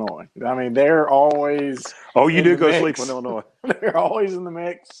on Illinois. I mean, they're always you do go to sleep on Illinois. They're always in the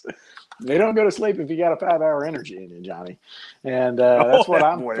mix. They don't go to sleep if you got a 5-hour energy in you, Johnny. And that's what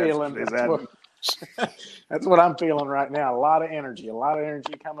I'm feeling. That's what I'm feeling right now. A lot of energy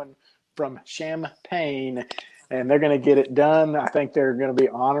coming from Champaign. And they're going to get it done. I think they're going to be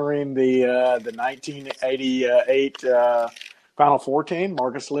honoring the 1988 Final Four team.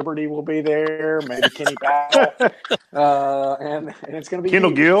 Marcus Liberty will be there. Maybe Kenny Battle. And it's going to be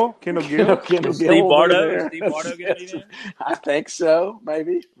Kendall Gill. Kendall Gill. Steve Bardo. Is Steve Bardo going to be there? I think so.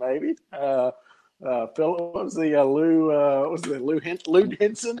 Maybe. Phil, was the Lou Henson? Lou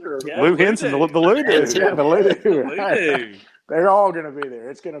Henson, the Lou dude. Yeah, the Lou dude. Right. They're all going to be there.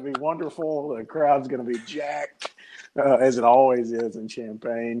 It's going to be wonderful. The crowd's going to be jacked, as it always is in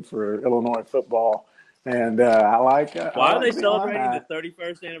Champaign for Illinois football. And I like. Why are they celebrating the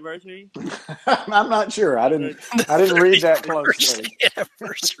 31st anniversary? I'm not sure. I didn't read that closely.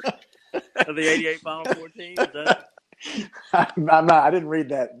 Of the '88 Final Four team. I'm not. I didn't read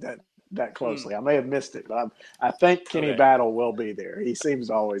that closely. I may have missed it, but I think Kenny Battle will be there. He seems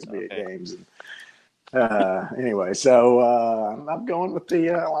to always be at games. Anyway, so I'm going with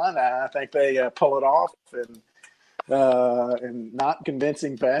the line. I think they pull it off, and in not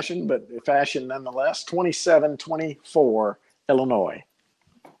convincing fashion, but fashion nonetheless. 27-24, Illinois.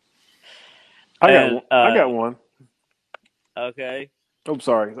 I got one. Okay. Oh,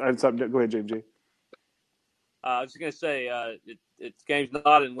 sorry. Go ahead, JMG. I was just going to say, it's game's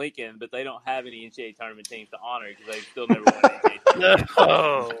not in Lincoln, but they don't have any NCAA tournament teams to honor because they've still never won an NCAA tournament.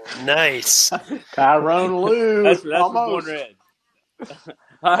 Oh, nice. Tyrone Lue. That's for almost. Born Red.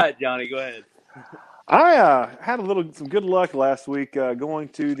 All right, Johnny, go ahead. I had some good luck last week going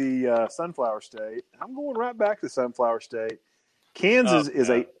to the Sunflower State. I'm going right back to Sunflower State. Kansas is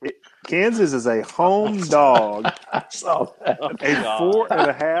a home dog. I saw that. Oh, A God.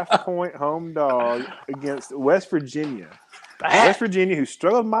 4.5-point home dog against West Virginia. West Virginia, who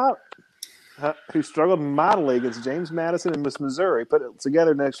struggled mightily against James Madison and Miss Missouri, put it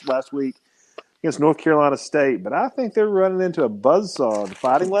together last week against North Carolina State. But I think they're running into a buzzsaw. The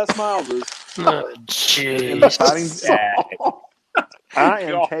Fighting Les Mileses. Oh, And the Fighting. jeez. I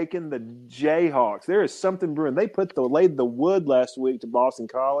am taking the Jayhawks. There is something brewing. They laid the wood last week to Boston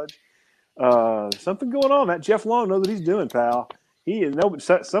College. Something going on. That Jeff Long knows what he's doing, pal.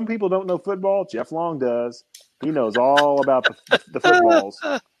 Some people don't know football. Jeff Long does. He knows all about the footballs.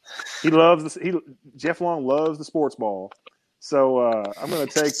 Jeff Long loves the sports ball. So I'm going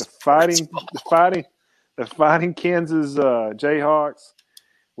to take the fighting Kansas Jayhawks.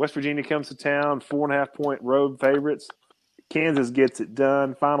 West Virginia comes to town, 4.5-point road favorites. Kansas gets it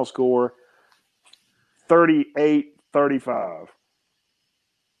done. Final score, 38-35.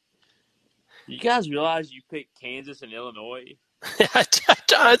 You guys realize you picked Kansas and Illinois?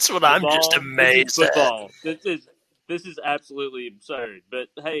 That's what I'm just Football? amazed This is at. football. This is absolutely absurd. But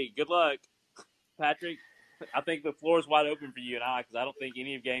hey, good luck, Patrick. I think the floor is wide open for you and I because I don't think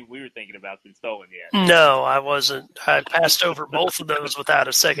any of the game we were thinking about has been stolen yet. No, I wasn't. I passed over both of those without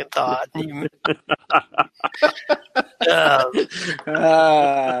a second thought. Your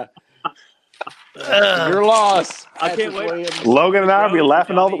loss. I can't wait. Logan and I will be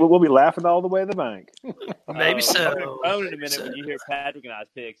laughing we'll be laughing all the way to the bank. Maybe so. I'm going to phone in a minute when you hear Patrick and I's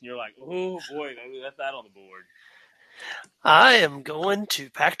picks, and you're like, "Oh boy, that's that on the board." I am going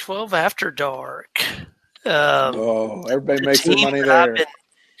to Pac-12 After Dark. Everybody makes their money there.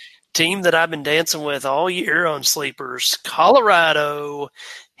 Team that I've been dancing with all year on sleepers, Colorado,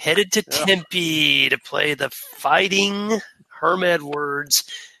 headed to Tempe to play the Fighting Herm Edwards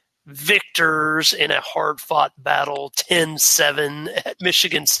victors in a hard-fought battle, 10-7 at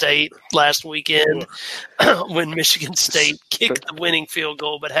Michigan State last weekend when Michigan State kicked the winning field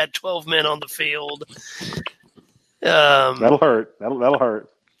goal but had 12 men on the field. That'll hurt. That'll hurt.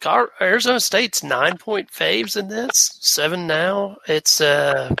 Arizona State's 9-point faves in this, 7 now. It's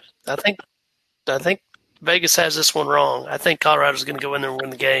I think Vegas has this one wrong. I think Colorado's going to go in there and win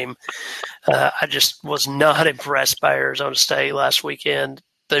the game. I just was not impressed by Arizona State last weekend.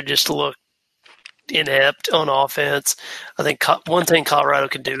 They just look inept on offense. I think one thing Colorado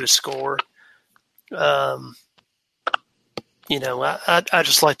can do is score. I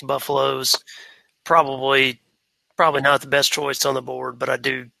just like the Buffaloes. Probably not the best choice on the board, but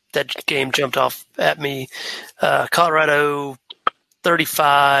that game jumped off at me. Colorado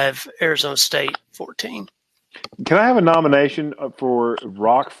 35, Arizona State 14. Can I have a nomination for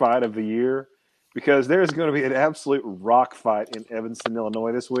Rock Fight of the Year? Because there is going to be an absolute rock fight in Evanston,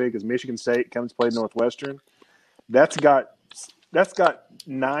 Illinois this week as Michigan State comes to play Northwestern. That's got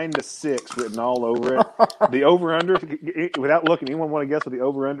 9-6 written all over it. The over-under, without looking, anyone want to guess what the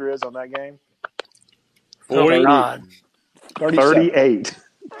over-under is on that game? 40. God. 38.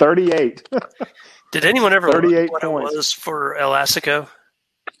 38. Did anyone ever look what points. It was for El Assico?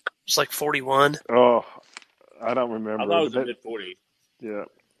 It's like 41. Oh, I don't remember. I thought it was a mid-40. Yeah.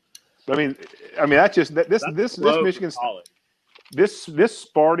 I mean, that's just this Michigan State. This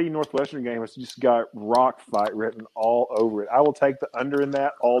Sparty Northwestern game has just got rock fight written all over it. I will take the under in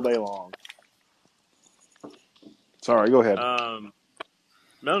that all day long. Sorry, go ahead.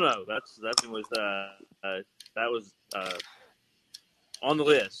 No, that was on the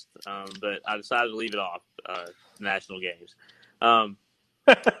list, but I decided to leave it off. National games.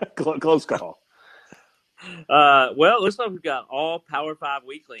 Close call. Well, looks like we've got all Power 5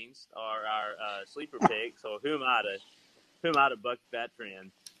 weaklings are our sleeper picks. So who am I to buck that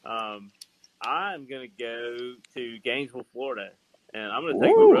trend? I'm going to go to Gainesville, Florida, and I'm going to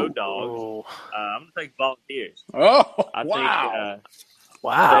take the Road Dogs. I'm going to take Volunteers. I think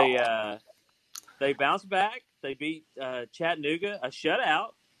wow. They bounced back. They beat Chattanooga, a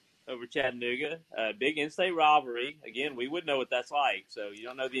shutout over Chattanooga, a big in-state rivalry. Again, we would know what that's like, so you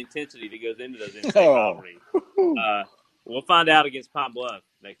don't know the intensity that goes into those in-state rivalries. We'll find out against Pine Bluff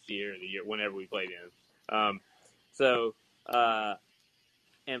next year or the year whenever we play them. So,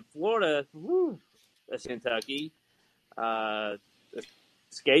 and Florida, that's Kentucky,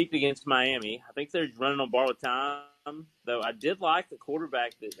 escaped against Miami. I think they're running on borrowed time, though. I did like the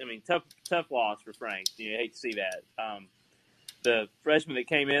quarterback. Tough loss for Frank. You hate to see that. The freshman that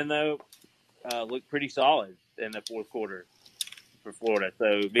came in though looked pretty solid in the fourth quarter for Florida. So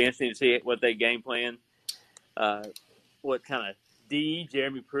it'd be interesting to see what they game plan. What kind of D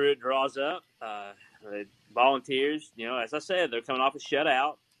Jeremy Pruitt draws up. Volunteers, as I said, they're coming off a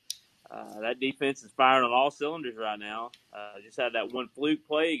shutout. That defense is firing on all cylinders right now. Just had that one fluke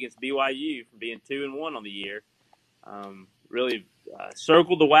play against BYU from being 2-1 on the year. Really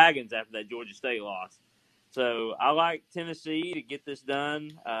circled the wagons after that Georgia State loss. So I like Tennessee to get this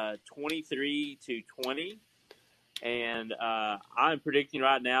done 23-20. And I'm predicting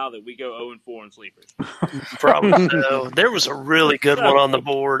right now that we go 0-4 in sleepers. Probably so. There was a really good one on the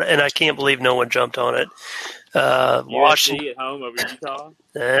board, and I can't believe no one jumped on it. Washington at home over Utah.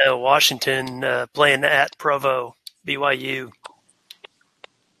 Washington playing at Provo, BYU.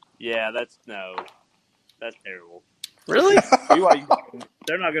 Yeah, that's terrible. Really? BYU,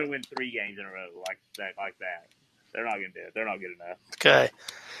 they're not going to win 3 games in a row like that. They're not going to do it. They're not good enough. Okay.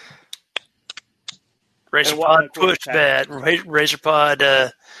 Razorpod push bet.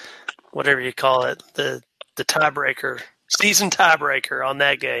 Razorpod, whatever you call it, the tiebreaker, season tiebreaker on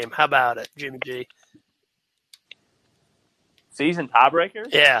that game. How about it, Jimmy G? Season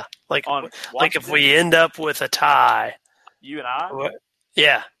tiebreaker? Yeah, like if we end up with a tie. You and I? What?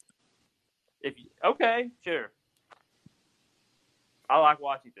 Yeah. Okay, sure. I like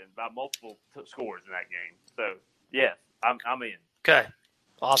Washington by multiple scores in that game. So, yes, I'm in. Okay.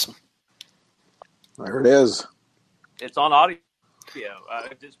 Awesome. There it is. It's on audio.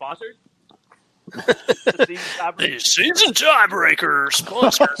 Is it sponsored? The season tiebreaker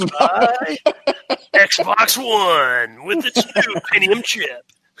sponsored by Xbox One with its new Pentium chip.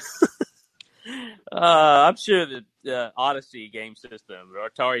 I'm sure the Odyssey game system or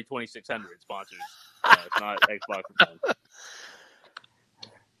Atari 2600 sponsors. It's not Xbox One.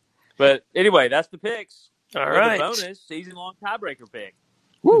 But anyway, that's the picks. All right. The bonus season-long tiebreaker pick.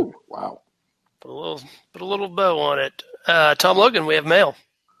 Woo! Wow. Put a little bow on it. Tom Logan, we have mail.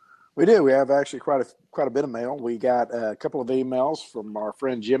 We do. We have actually quite a bit of mail. We got a couple of emails from our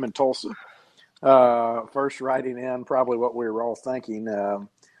friend Jim in Tulsa. First, writing in probably what we were all thinking,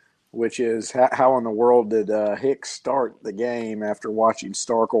 which is how in the world did Hicks start the game after watching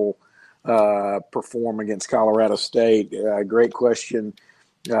Starkel perform against Colorado State? Great question.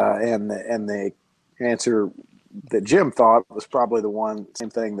 And the answer that Jim thought was probably the same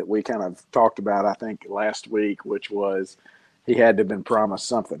thing that we kind of talked about, I think, last week, which was he had to have been promised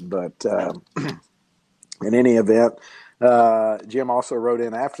something. But in any event, Jim also wrote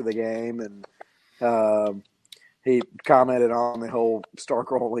in after the game, and he commented on the whole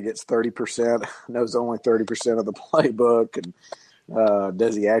Starker only gets 30%, knows only 30% of the playbook, and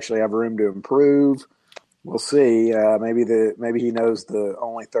does he actually have room to improve? We'll see. Maybe he knows the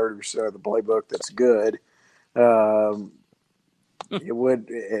only 30% of the playbook that's good.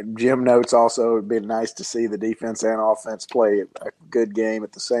 Jim notes also it'd be nice to see the defense and offense play a good game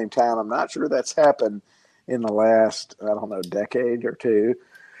at the same time. I'm not sure that's happened in the last, decade or two.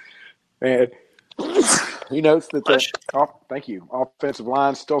 And he notes that thank you, offensive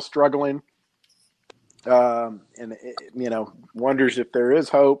line still struggling. And wonders if there is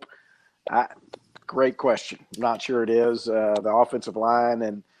hope. Great question. Not sure it is. The offensive line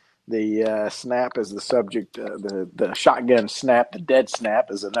and the snap is the subject. The shotgun snap, the dead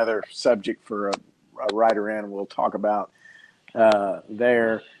snap, is another subject for a writer in. We'll talk about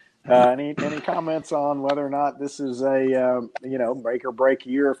there. Any comments on whether or not this is a make or break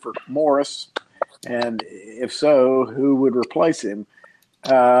year for Morris, and if so, who would replace him?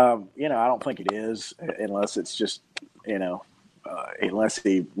 I don't think it is, unless it's just unless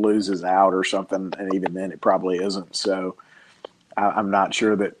he loses out or something, and even then it probably isn't. So I'm not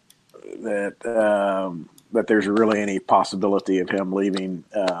sure that there's really any possibility of him leaving,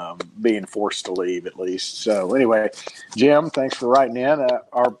 being forced to leave at least. So anyway, Jim, thanks for writing in.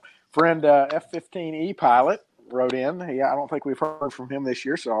 Our friend F-15E pilot wrote in. I don't think we've heard from him this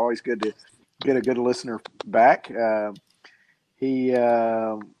year, so always good to get a good listener back.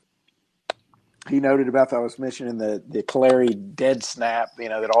 He noted about that I was mentioning the Clary dead snap,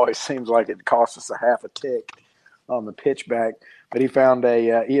 that always seems like it costs us a half a tick on the pitch back. But he found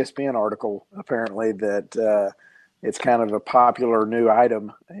a ESPN article, apparently, that it's kind of a popular new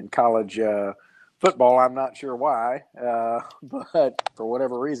item in college football. I'm not sure why, but for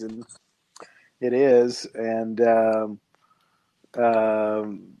whatever reason, it is. And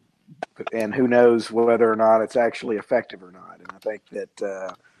and who knows whether or not it's actually effective or not. And I think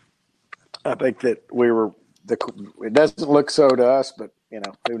that it doesn't look so to us, but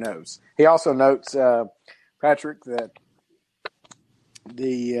who knows? He also notes, Patrick, that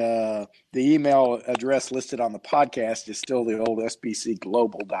the email address listed on the podcast is still the old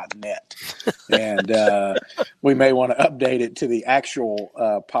sbcglobal.net, and we may want to update it to the actual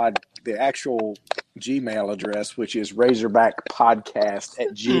Gmail address, which is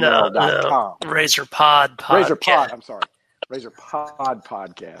razorbackpodcast@gmail.com. No, Razor Pod Podcast. Razor Pod. I'm sorry,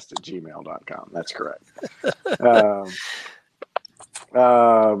 razorpodpodcast@gmail.com. That's correct.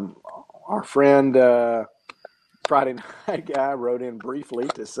 Our friend Friday Night Guy wrote in briefly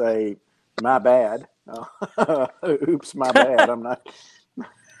to say, "My bad." Oops, my bad. I'm not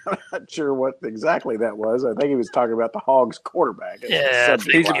sure what exactly that was. I think he was talking about the Hogs quarterback. Yeah,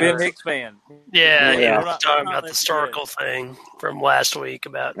 He's a Ben Hicks fan. Yeah, he Yeah. was talking about the historical thing from last week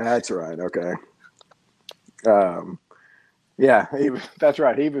about. That's right. Okay. Yeah, that's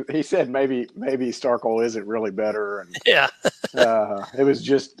right. He said maybe Starkle isn't really better, and Yeah. it was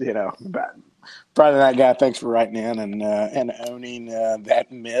just Friday Night Guy. Thanks for writing in and owning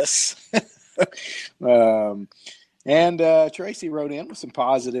that miss. And Tracy wrote in with some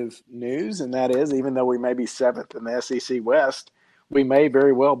positive news, and that is, even though we may be 7th in the SEC West, we may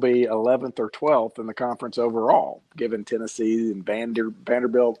very well be 11th or 12th in the conference overall, given Tennessee and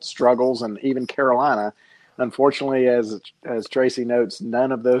Vanderbilt struggles, and even Carolina. Unfortunately, as Tracy notes,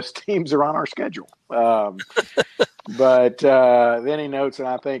 none of those teams are on our schedule. But then he notes, and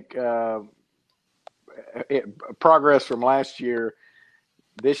I think progress from last year.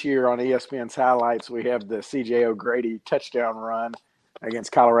 This year on ESPN's highlights, we have the C.J. O'Grady touchdown run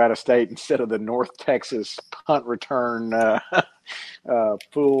against Colorado State instead of the North Texas punt return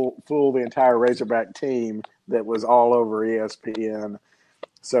fool the entire Razorback team that was all over ESPN.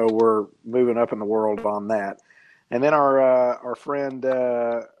 So we're moving up in the world on that. And then our friend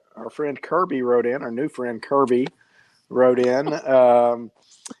Kirby wrote in. Our new friend Kirby wrote in.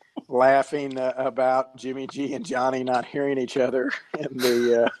 Laughing about Jimmy G and Johnny not hearing each other in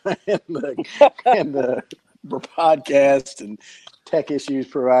the podcast, and tech issues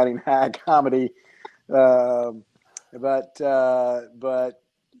providing high comedy. But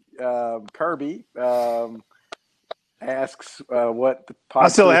Kirby asks what the podcast. I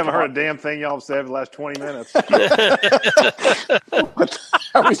still haven't heard a damn thing y'all have said for the last 20 minutes.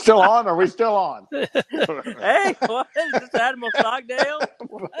 Are we still on? Are we still on? Hey, what? Is this Admiral Stockdale?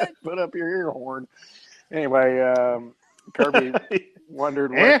 What? Put up your ear horn. Anyway, Kirby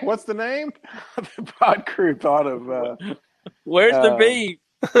wondered what's the name? The pod crew thought of. Where's the beef?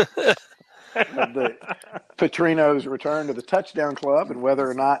 Of the Petrino's return to the touchdown club, and whether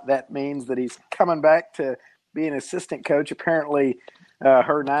or not that means that he's coming back to be an assistant coach. Apparently,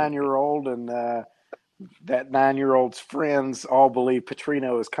 her 9-year-old and that 9-year-old's friends all believe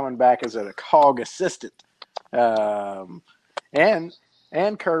Petrino is coming back as a COG assistant.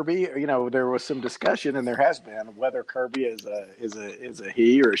 And Kirby, there was some discussion, and there has been, whether Kirby is a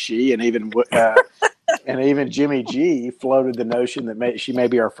he or a she, and even Jimmy G floated the notion that she may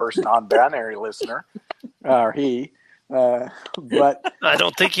be our first non-binary listener, or he. But I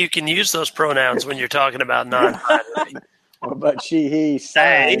don't think you can use those pronouns when you're talking about non-binary. But he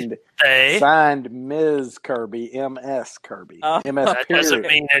signed Ms. Kirby, M.S. Kirby. M.S. That doesn't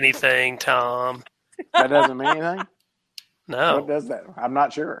mean anything, Tom. That doesn't mean anything? No. What does that? I'm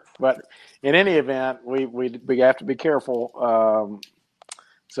not sure. But in any event, we have to be careful.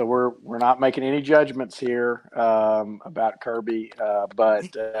 So we're not making any judgments here about Kirby. But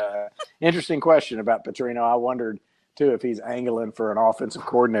interesting question about Petrino. I wondered too if he's angling for an offensive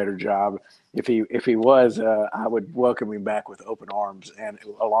coordinator job. If he was, I would welcome him back with open arms, and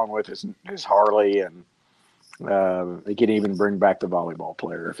along with his Harley, and he can even bring back the volleyball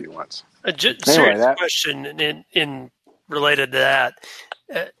player if he wants. Serious question in related to that.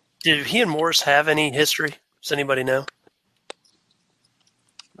 Did he and Morris have any history? Does anybody know?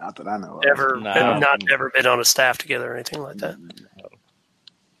 Not that I know of. Never been on a staff together or anything like that?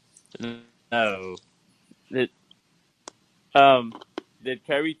 No. Did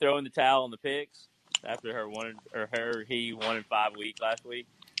Kirby throw in the towel on the picks after he 1-5 week last week?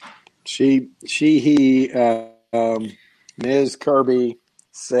 Ms. Kirby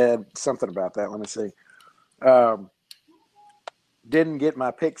said something about that. Let me see. Didn't get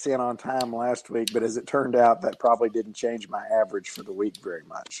my picks in on time last week, but as it turned out, that probably didn't change my average for the week very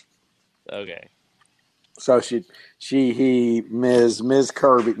much. Okay. So Ms.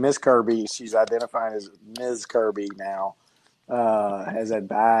 Kirby, she's identifying as Ms. Kirby now, has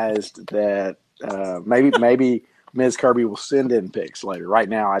advised that maybe Ms. Kirby will send in pics later. Right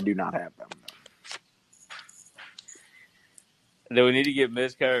now, I do not have them. Do we need to give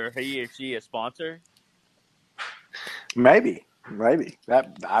Ms. Kerr, he or she, a sponsor? Maybe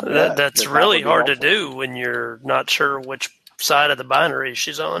that I bet That's that really would be hard to helpful. do when you're not sure which side of the binary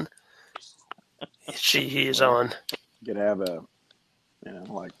she's on. He is on. You could have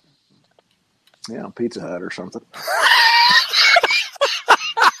Pizza Hut or something.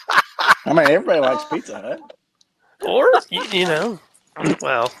 I mean, everybody likes Pizza Hut. Or,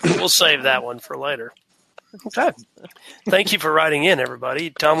 well, we'll save that one for later. Okay. Thank you for writing in, everybody.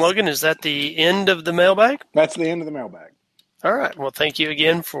 Tom Logan, is that the end of the mailbag? That's the end of the mailbag. All right. Well, thank you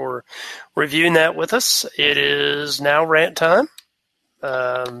again for reviewing that with us. It is now rant time.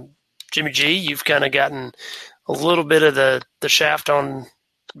 Jimmy G, you've kind of gotten a little bit of the shaft on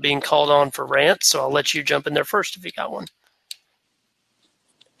being called on for rants, so I'll let you jump in there first if you got one.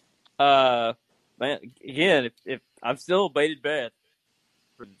 Man, again, if I'm still bated breath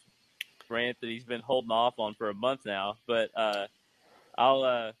for the rant that he's been holding off on for a month now, but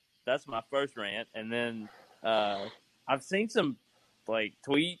I'll that's my first rant, and then I've seen some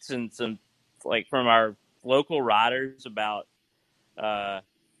tweets and some from our local writers about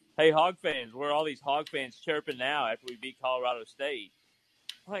hey, Hog fans, where are all these Hog fans chirping now after we beat Colorado State?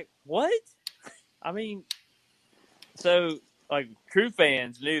 Like, what? I mean, so true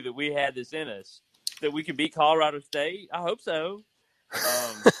fans knew that we had this in us, that we could beat Colorado State. I hope so.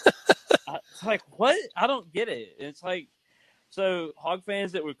 It's like, what? I don't get it. It's like, so Hog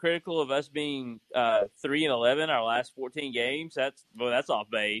fans that were critical of us being 3-11 our last 14 games, that's off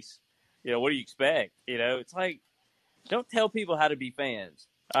base. What do you expect? It's like, don't tell people how to be fans.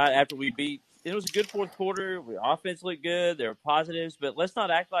 After we beat, it was a good fourth quarter. The offense looked good. There were positives, but let's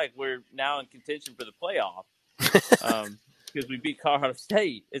not act like we're now in contention for the playoff because we beat Colorado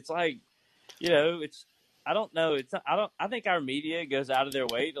State. It's like, it's, I don't know. I think our media goes out of their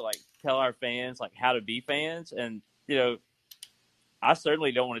way to tell our fans how to be fans, and I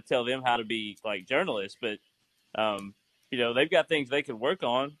certainly don't want to tell them how to be journalists, but they've got things they can work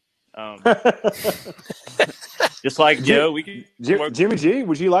on. Just like Joe, we can work. Jimmy G,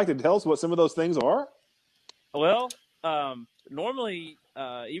 would you like to tell us what some of those things are? Well, normally,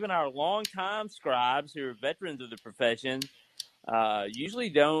 even our longtime scribes who are veterans of the profession usually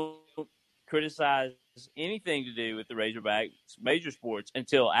don't criticize anything to do with the Razorbacks major sports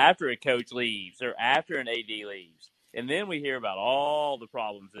until after a coach leaves or after an AD leaves. And then we hear about all the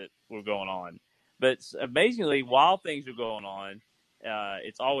problems that were going on. But amazingly, while things are going on,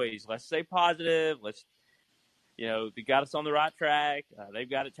 it's always, let's stay positive. They got us on the right track. They've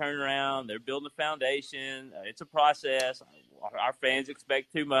got it turned around. They're building a foundation. It's a process. Our fans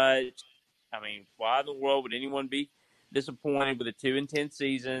expect too much. I mean, why in the world would anyone be disappointed with a 2-10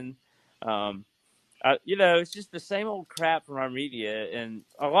 season? It's just the same old crap from our media, and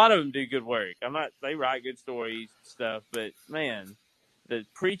a lot of them do good work. They write good stories and stuff, but man, the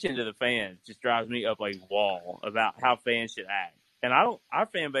preaching to the fans just drives me up like a wall about how fans should act. And our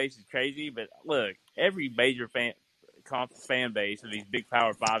fan base is crazy, but look, every major fan base of these big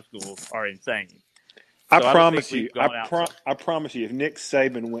Power 5 schools are insane. So I promise you, I promise you, if Nick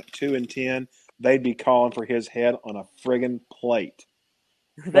Saban went 2-10, they'd be calling for his head on a friggin' plate.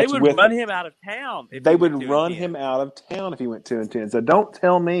 They would run him out of town. They would run him out of town if he went 2-10. So don't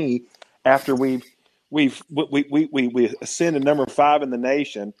tell me after we ascend to number 5 in the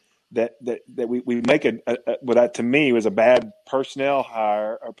nation that we make what that to me was a bad personnel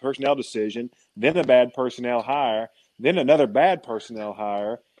hire, a personnel decision, then a bad personnel hire, then another bad personnel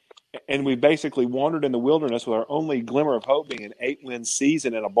hire, and we basically wandered in the wilderness with our only glimmer of hope being an 8-win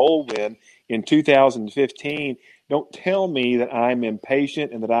season and a bowl win in 2015. Don't tell me that I'm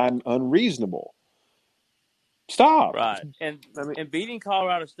impatient and that I'm unreasonable. Stop. Right. And beating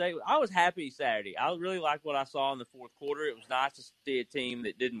Colorado State, I was happy Saturday. I really liked what I saw in the fourth quarter. It was nice to see a team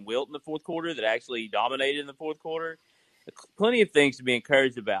that didn't wilt in the fourth quarter, that actually dominated in the fourth quarter. Plenty of things to be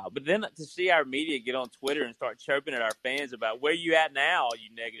encouraged about. But then to see our media get on Twitter and start chirping at our fans about where you at now,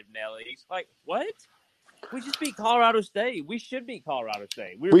 you negative Nellies. Like, what? We just beat Colorado State. We should beat Colorado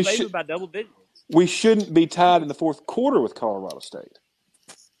State. We were favored by double digits. We shouldn't be tied in the fourth quarter with Colorado State.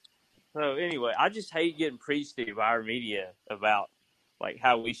 So anyway, I just hate getting preached to by our media about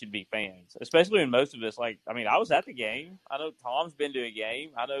how we should be fans, especially when most of us I was at the game. I know Tom's been to a game.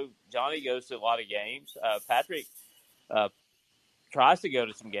 I know Johnny goes to a lot of games. Patrick tries to go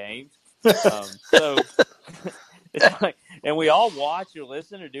to some games. So it's and we all watch or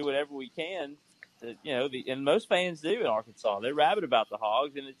listen or do whatever we can. And most fans do in Arkansas. They're rabid about the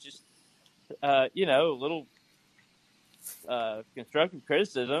Hogs, and it's just a little constructive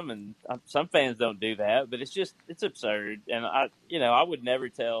criticism, and some fans don't do that, but it's absurd. And I would never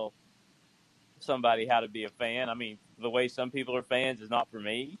tell somebody how to be a fan. I mean, the way some people are fans is not for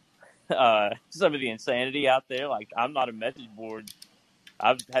me. Some of the insanity out there, like I'm not a message board.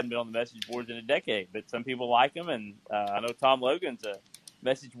 I haven't been on the message boards in a decade, but some people like them, and I know Tom Logan's a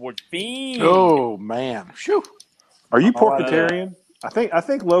message board fiend. Oh man, Phew. Are you porcatarian? I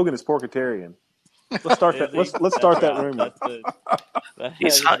think Logan is porcatarian. Let's start that. Let's start that rumor.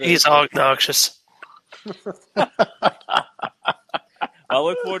 He's obnoxious. I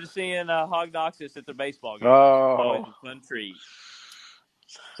look forward to seeing Hognoxus at the baseball game. Oh, always a fun treat.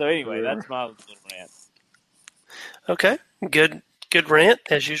 So anyway, that's my little rant. Okay, good rant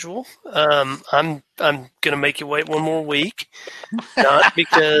as usual. I'm gonna make you wait one more week, not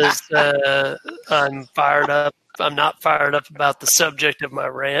because I'm fired up. I'm not fired up about the subject of my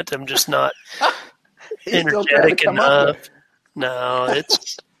rant. I'm just not energetic enough. No,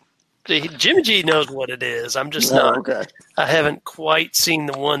 it's Jimmy G knows what it is. I'm just not. Okay. I haven't quite seen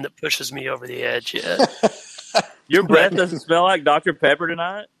the one that pushes me over the edge yet. Your breath doesn't smell like Dr. Pepper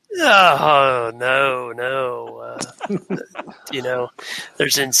tonight? Oh, no.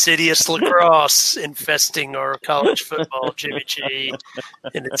 There's insidious lacrosse infesting our college football, Jimmy G,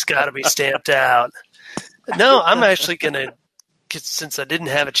 and it's got to be stamped out. No, I'm actually going to, since I didn't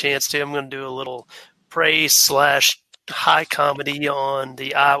have a chance to, I'm going to do a little praise / high comedy on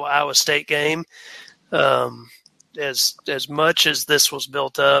the Iowa State game. As much as this was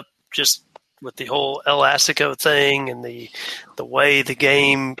built up, just with the whole El Assico thing and the way the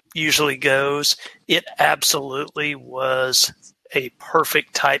game usually goes, it absolutely was a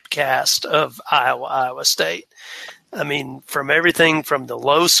perfect typecast of Iowa State. I mean, from everything from the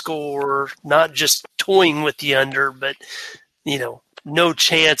low score, not just toying with the under, but, no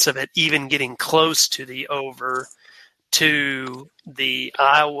chance of it even getting close to the over, to the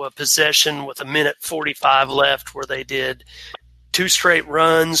Iowa possession with 1:45 left where they did 2 straight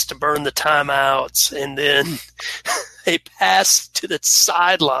runs to burn the timeouts, and then a pass to the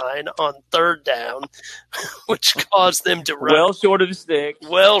sideline on 3rd down, which caused them to run well short of the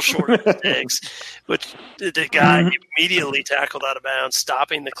sticks, which the guy immediately tackled out of bounds,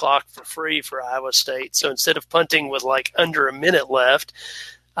 stopping the clock for free for Iowa State. So instead of punting with like under a minute left,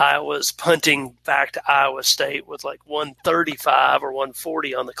 I was punting back to Iowa State with like 1:35 or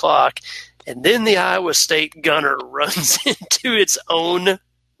 1:40 on the clock. And then the Iowa State gunner runs into its own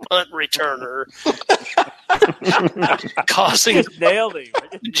punt returner, causing nailed him.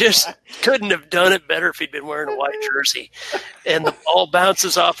 Just couldn't have done it better if he'd been wearing a white jersey. And the ball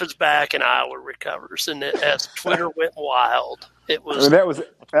bounces off his back, and Iowa recovers. And as Twitter went wild, it was that was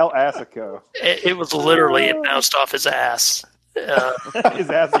El Assico. It was literally it bounced off his ass. His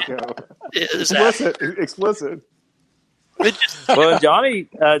Assico. Explicit. Well, Johnny,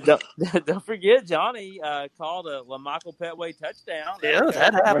 don't forget, Johnny called a LaMichael Petway touchdown. Yeah,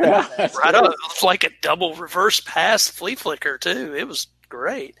 that happened. Right on. It was like a double reverse pass flea flicker, too. It was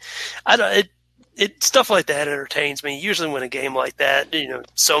great. Stuff like that entertains me. Usually when a game like that,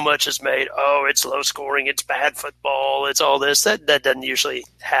 so much is made, it's low scoring, it's bad football, it's all this. That doesn't usually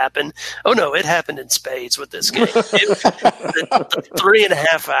happen. Oh, no, it happened in spades with this game. The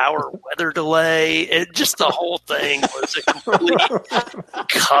 3.5 hour weather delay, just the whole thing was a complete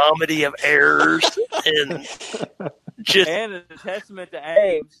comedy of errors. And a testament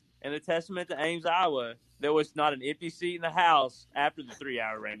to Ames, Iowa. There was not an empty seat in the house after the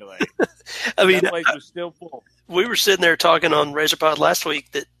 3-hour rain delay. I mean, that place was still full. We were sitting there talking on RazorPod last week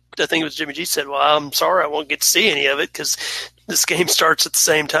that I think it was Jimmy G said, well, I'm sorry I won't get to see any of it because this game starts at the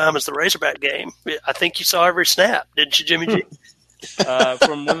same time as the Razorback game. I think you saw every snap, didn't you, Jimmy G?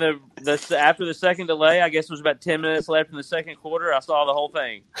 From when after the second delay, I guess it was about 10 minutes left in the second quarter, I saw the whole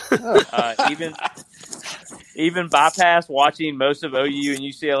thing. Even bypassed watching most of OU and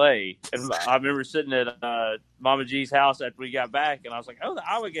UCLA. And I remember sitting at Mama G's house after we got back, and I was like, the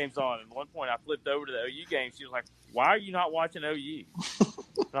Iowa game's on. And at one point, I flipped over to the OU game. She was like, why are you not watching OU?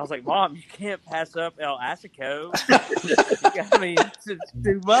 And I was like, Mom, you can't pass up El Assico. I mean, it's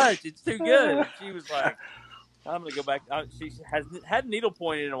too much. It's too good. And she was like, I'm going to go back. She hasn't had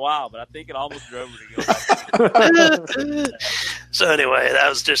needlepoint in a while, but I think it almost drove her to go back. So anyway, that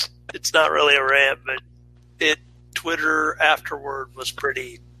was it's not really a rant, but Twitter afterward was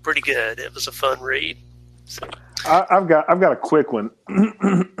pretty good. It was a fun read. So. I've got a quick one,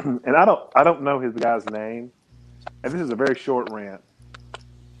 and I don't know his guy's name, and this is a very short rant,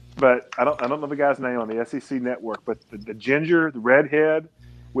 but I don't know the guy's name on the SEC network, but the ginger, the redhead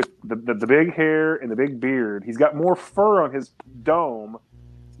with the big hair and the big beard, he's got more fur on his dome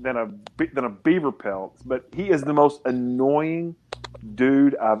than a beaver pelt. But he is the most annoying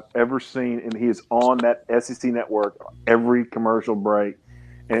dude I've ever seen, and he is on that SEC network every commercial break,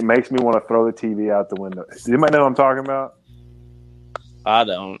 and it makes me want to throw the TV out the window. Does anybody know what I'm talking about? I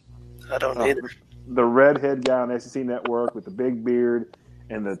don't. I don't either. The redhead guy on SEC network with the big beard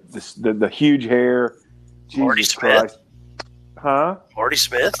and the huge hair. Marty Jesus Smith? Christ. Huh? Marty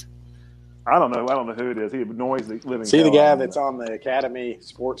Smith? I don't know who it is. He annoys the living. See the hell guy out of me. that's on the Academy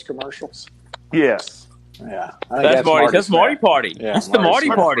sports commercials? Yes. Yeah, I think That's Marty. That's Smith. Marty Party. Yeah, That's the Marty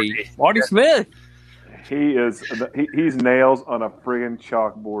Party. Marty Smith. He is. He's nails on a friggin'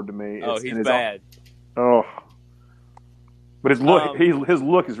 chalkboard to me. He's bad. Oh. But his look, his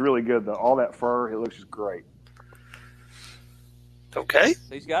look is really good though. All that fur, it looks just great. Okay.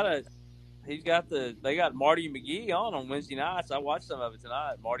 They got Marty and McGee on Wednesday nights. I watched some of it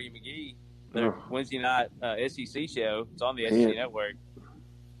tonight. Marty and McGee, their Wednesday night SEC show. It's on the SEC network.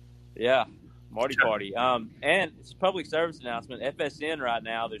 Yeah, Marty Party. And it's a public service announcement. FSN right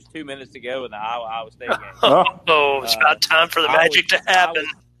now. There's 2 minutes to go in the Iowa State game. It's about time for the magic to happen.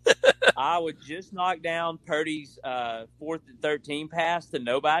 I would just knock down Purdy's 4th and 13 pass to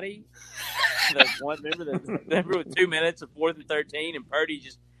nobody. Remember with 2 minutes of 4th and 13, and Purdy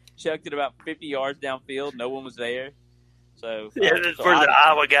just chucked it about 50 yards downfield. No one was there. So the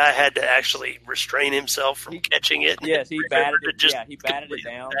Iowa guy had to actually restrain himself from catching it. Yes, he batted it. He batted it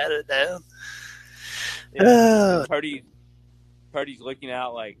down. Batted it down. Yeah, Purdy's looking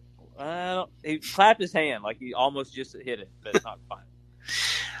out like he clapped his hand like he almost just hit it, but not quite.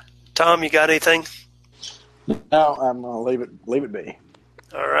 Tom, you got anything? No, I'm going to leave it be.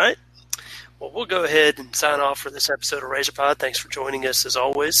 All right. Well, we'll go ahead and sign off for this episode of Razor Pod. Thanks for joining us as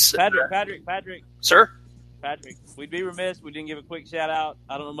always. Patrick. Sir? Patrick, we'd be remiss if we didn't give a quick shout out.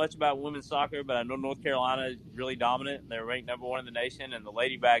 I don't know much about women's soccer, but I know North Carolina is really dominant. They're ranked number 1 in the nation, and the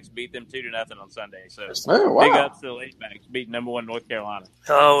Ladybacks beat them 2-0 on Sunday. So big ups to the Ladybacks beating number 1 North Carolina.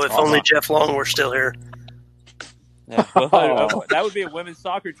 Oh, if only Jeff Long were still here. Yeah, well, that would be a women's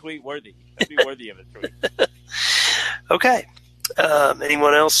soccer tweet worthy. That'd be worthy of a tweet. Okay.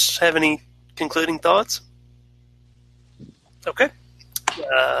 Anyone else have any concluding thoughts? Okay.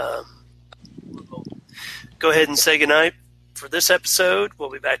 We'll go ahead and say goodnight for this episode. We'll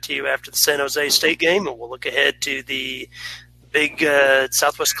be back to you after the San Jose State game, and we'll look ahead to the big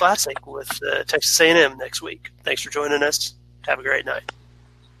Southwest Classic with Texas A&M next week. Thanks for joining us. Have a great night.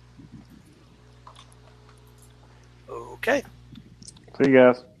 Okay. See you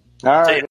guys. All right.